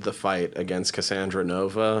in the fight against Cassandra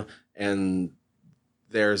Nova, and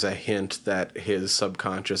there's a hint that his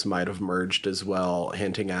subconscious might have merged as well,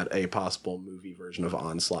 hinting at a possible movie version of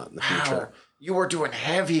Onslaught in the future. Wow, you were doing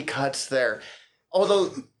heavy cuts there.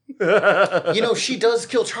 Although, she does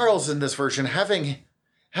kill Charles in this version. Having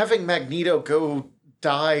Magneto go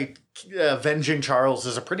die avenging Charles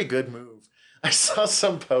is a pretty good move. I saw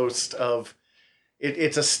some post of...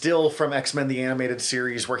 It's a still from X-Men the Animated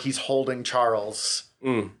Series where he's holding Charles.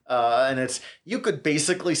 And you could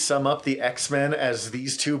basically sum up the X-Men as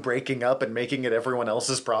these two breaking up and making it everyone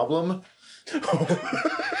else's problem.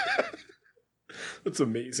 That's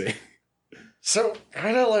amazing. So,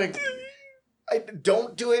 kind of like... I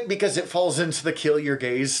don't do it because it falls into the kill your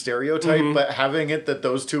gays stereotype, but having it that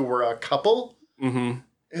those two were a couple, and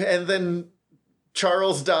then...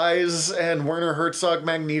 Charles dies and Werner Herzog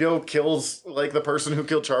Magneto kills like the person who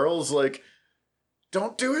killed Charles. Like,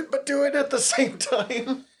 don't do it, but do it at the same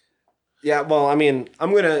time. Yeah, well, I mean,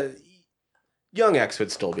 young X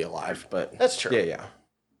would still be alive, but that's true. Yeah.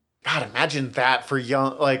 God, imagine that for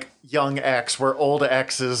young X, where old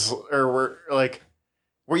X is, or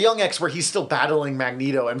where young X, where he's still battling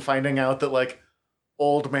Magneto and finding out that like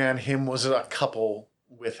old man him was a couple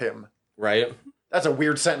with him. Right. That's a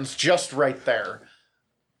weird sentence just right there.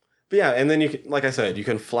 But yeah, and then you can, like I said, you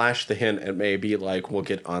can flash the hint and maybe like we'll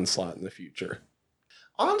get Onslaught in the future.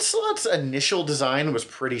 Onslaught's initial design was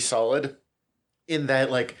pretty solid in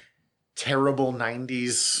that like terrible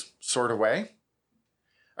 90s sort of way.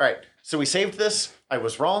 All right, so we saved this. I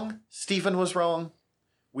was wrong. Stephen was wrong.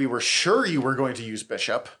 We were sure you were going to use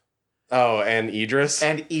Bishop. Oh, and Idris?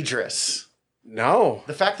 And Idris. No.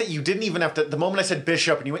 The fact that you didn't even have to... The moment I said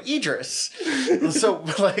Bishop and you went Idris. So,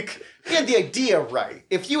 like, you had the idea right.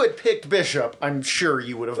 If you had picked Bishop, I'm sure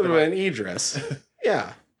you would have been Idris.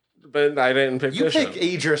 Yeah. But I didn't pick Bishop. You pick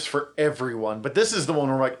Idris for everyone, but this is the one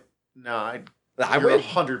where I'm like, nah, you're went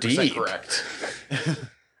 100% deep. correct.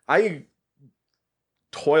 I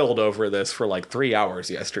toiled over this for like 3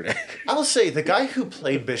 hours yesterday. I'll say, the guy who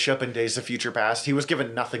played Bishop in Days of Future Past, he was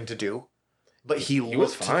given nothing to do. But he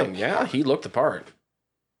was fine. Yeah, he looked the part.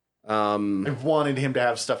 I wanted him to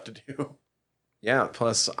have stuff to do. Yeah,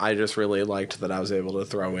 plus I just really liked that I was able to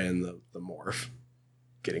throw in the morph.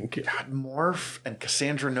 God, Morph and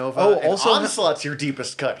Cassandra Nova. Oh, and also Onslaught's your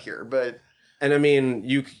deepest cut here, but... And I mean,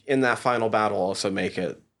 you in that final battle also make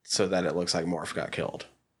it so that it looks like Morph got killed.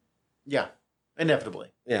 Yeah,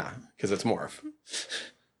 inevitably. Yeah, because it's Morph.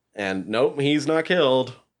 And nope, he's not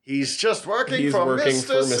killed. He's just working for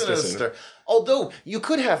Mr. Sinister. Although, you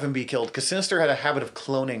could have him be killed, because Sinister had a habit of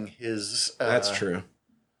cloning his... That's true.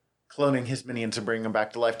 Cloning his minions and bringing them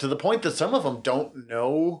back to life, to the point that some of them don't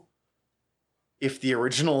know if the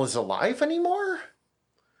original is alive anymore.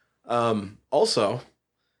 Also,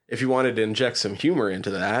 if you wanted to inject some humor into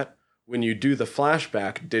that, when you do the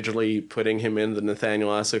flashback, digitally putting him in the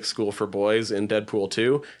Nathaniel Essex School for Boys in Deadpool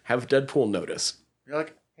 2, have Deadpool notice. You're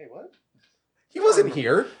like, hey, what? He wasn't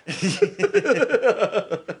here.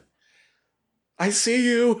 I see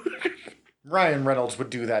you. Ryan Reynolds would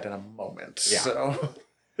do that in a moment. Yeah. So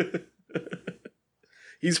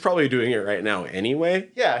he's probably doing it right now anyway.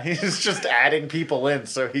 Yeah, he's just adding people in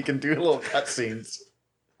so he can do little cutscenes.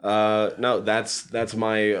 No, that's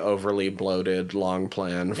my overly bloated long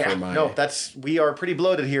plan for my... No, we are pretty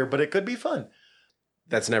bloated here, but it could be fun.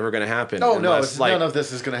 That's never going to happen. Oh, no, none of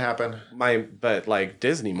this is going to happen. But like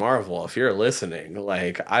Disney Marvel, if you're listening,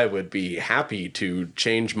 like I would be happy to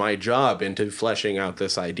change my job into fleshing out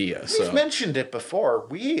this idea. We've mentioned it before.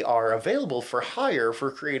 We are available for hire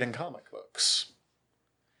for creating comic books.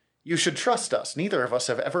 You should trust us. Neither of us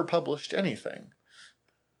have ever published anything.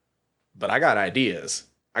 But I got ideas.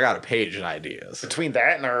 I got a page of ideas. Between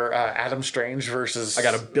that and our Adam Strange versus... I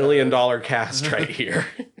got $1 billion cast right here.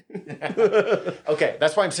 Okay,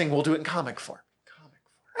 that's why I'm saying we'll do it in comic form.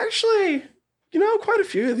 Actually, quite a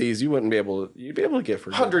few of these you'd be able to get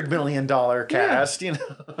for $100 million cast,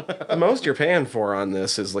 The most you're paying for on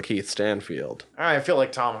this is Lakeith Stanfield. I feel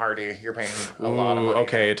like Tom Hardy. You're paying a lot of money.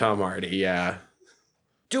 Okay, Tom Hardy, yeah.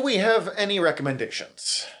 Do we have any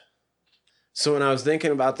recommendations? So when I was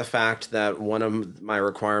thinking about the fact that one of my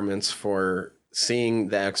requirements for seeing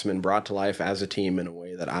the X-Men brought to life as a team in a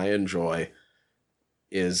way that I enjoy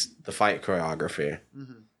is the fight choreography.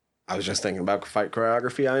 Mm-hmm. I was just thinking about fight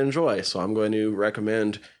choreography I enjoy, so I'm going to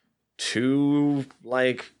recommend 2,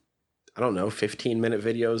 15-minute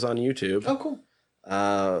videos on YouTube. Oh, cool.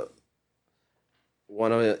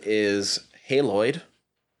 One of it is Haloid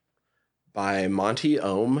by Monty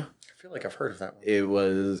Ohm. I feel like I've heard of that one.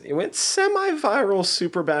 It went semi-viral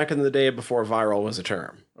super back in the day before viral was a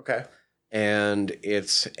term. Okay. And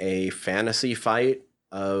it's a fantasy fight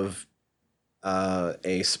of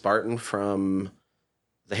a Spartan from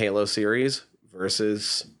the Halo series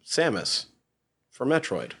versus Samus from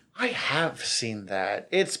Metroid. I have seen that.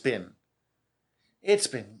 It's been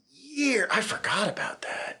years. I forgot about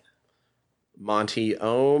that. Monty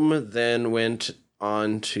Ohm then went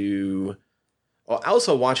on to... Well, I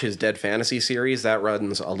also watch his Dead Fantasy series. That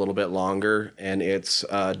runs a little bit longer, and it's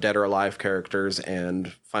Dead or Alive characters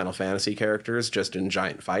and Final Fantasy characters just in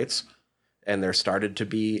giant fights. And there started to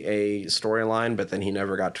be a storyline, but then he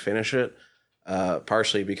never got to finish it,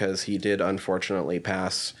 partially because he did unfortunately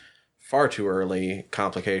pass far too early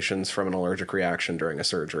complications from an allergic reaction during a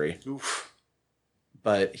surgery. Oof.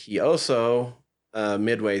 But he also,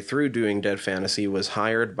 midway through doing Dead Fantasy, was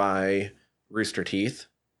hired by Rooster Teeth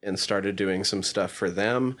and started doing some stuff for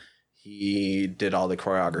them. He did all the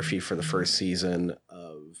choreography for the first season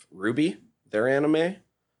of RWBY, their anime,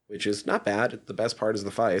 which is not bad. The best part is the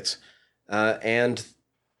fights. And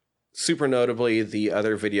super notably, the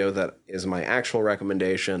other video that is my actual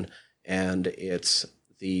recommendation, and it's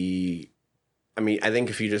I think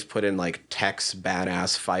if you just put in like Tex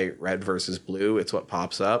badass fight red versus blue, it's what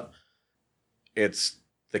pops up. It's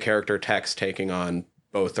the character Tex taking on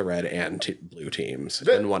both the red and blue teams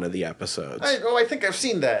in one of the episodes. I think I've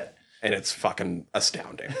seen that. And it's fucking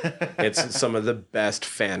astounding. It's some of the best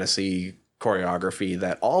fantasy choreography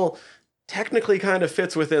that all technically kind of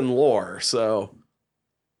fits within lore. So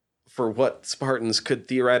for what Spartans could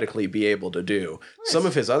theoretically be able to do. Nice. Some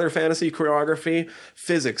of his other fantasy choreography,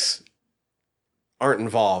 physics aren't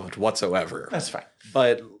involved whatsoever. That's fine.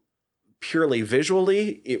 But purely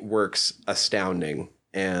visually, it works astounding.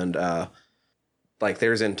 And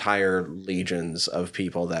there's entire legions of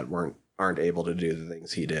people that aren't able to do the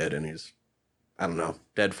things he did, and he's, I don't know,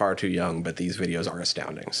 dead far too young, but these videos are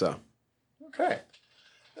astounding. So okay.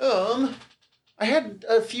 I had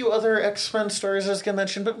a few other X-Men stories I was going to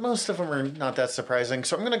mention, but most of them are not that surprising.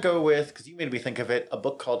 So I'm going to go with, because you made me think of it, a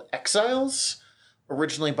book called Exiles,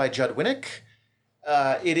 originally by Judd Winnick.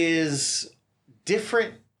 It is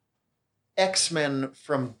different X-Men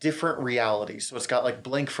from different realities. So it's got like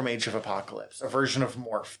Blink from Age of Apocalypse, a version of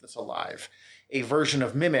Morph that's alive, a version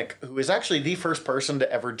of Mimic, who is actually the first person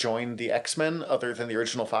to ever join the X-Men other than the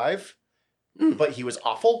original 5. But he was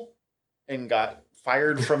awful and got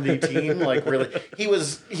fired from the team. Like, really, he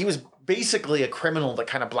was basically a criminal that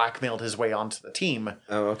kind of blackmailed his way onto the team.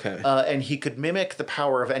 Oh, okay. And he could mimic the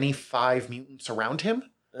power of any 5 mutants around him.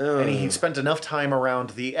 Oh. And he spent enough time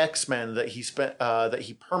around the X-Men that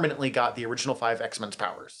he permanently got the original 5 X-Men's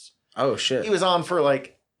powers. Oh, shit. He was on for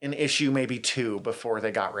like an issue, maybe 2, before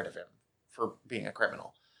they got rid of him for being a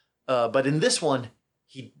criminal. But in this one,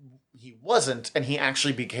 he wasn't, and he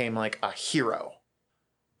actually became like a hero.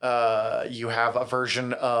 You have a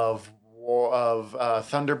version of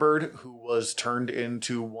Thunderbird who was turned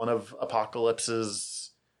into one of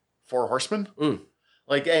Apocalypse's 4 horsemen.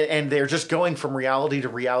 And they're just going from reality to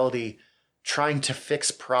reality, trying to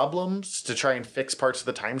fix problems, to try and fix parts of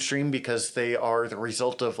the time stream, because they are the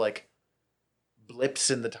result of like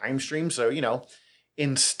blips in the time stream. So,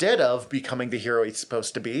 instead of becoming the hero he's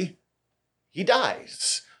supposed to be, he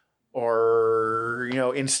dies. Or,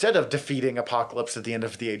 instead of defeating Apocalypse at the end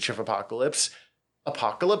of the Age of Apocalypse,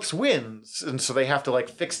 Apocalypse wins. And so they have to like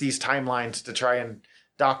fix these timelines to try and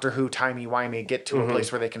Doctor Who timey-wimey get to a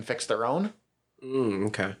place where they can fix their own.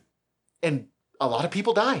 Okay. And a lot of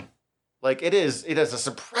people die. Like, it has a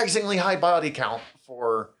surprisingly high body count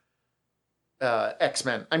for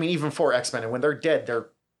X-Men. I mean, even for X-Men. And when they're dead, they're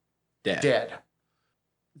dead.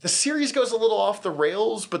 The series goes a little off the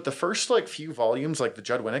rails, but the first few volumes, like the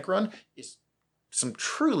Judd Winnick run, is some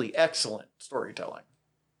truly excellent storytelling.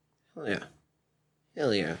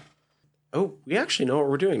 Hell yeah. Oh, we actually know what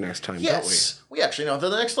we're doing next time, don't we? Yes, we actually know the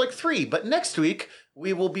next 3. But next week,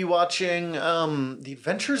 we will be watching The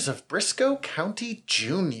Adventures of Briscoe County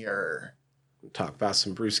Jr. Talk about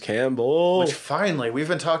some Bruce Campbell. Which finally, we've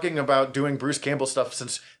been talking about doing Bruce Campbell stuff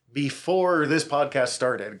since before this podcast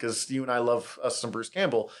started, because you and I love us some Bruce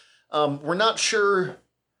Campbell. We're not sure.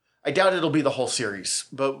 I doubt it'll be the whole series,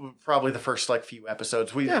 but probably the first few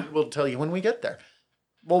episodes. We'll tell you when we get there.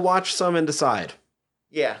 We'll watch some and decide.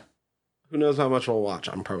 Yeah. Who knows how much we'll watch?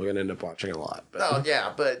 I'm probably going to end up watching a lot. But Oh,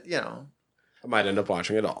 yeah, but, you know. I might end up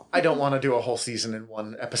watching it all. I don't want to do a whole season in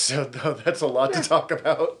one episode, though. That's a lot to talk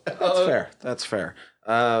about. That's fair. That's fair.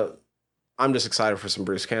 I'm just excited for some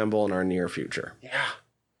Bruce Campbell in our near future. Yeah.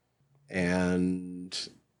 And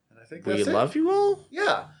I think we that's it. love you all.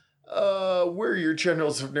 Yeah. We're your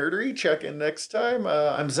generals of nerdery. Check in next time.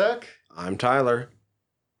 I'm Zach. I'm Tyler.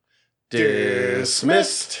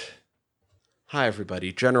 Dismissed. Hi,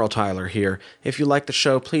 everybody. General Tyler here. If you like the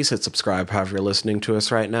show, please hit subscribe however you're listening to us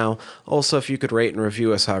right now. Also, if you could rate and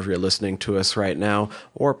review us however you're listening to us right now,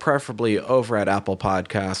 or preferably over at Apple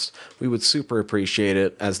Podcasts, we would super appreciate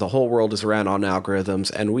it, as the whole world is ran on algorithms,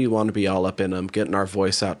 and we want to be all up in them, getting our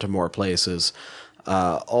voice out to more places.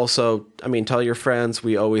 Also, tell your friends.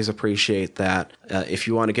 We always appreciate that. If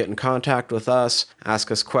you want to get in contact with us,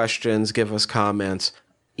 ask us questions, give us comments,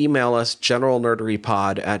 email us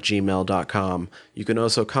generalnerderypod@gmail.com. You can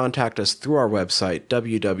also contact us through our website,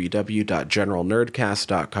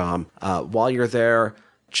 www.generalnerdcast.com. While you're there,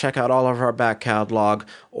 check out all of our back catalog,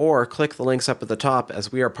 or click the links up at the top,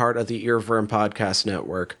 as we are part of the Earworm Podcast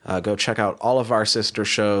Network. Go check out all of our sister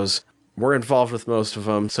shows. We're involved with most of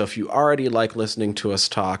them, so if you already like listening to us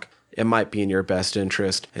talk, it might be in your best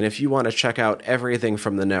interest. And if you want to check out everything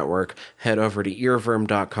from the network, head over to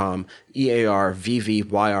earworm.com,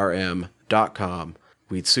 EARVVYRM.com.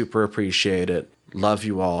 We'd super appreciate it. Love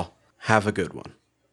you all. Have a good one.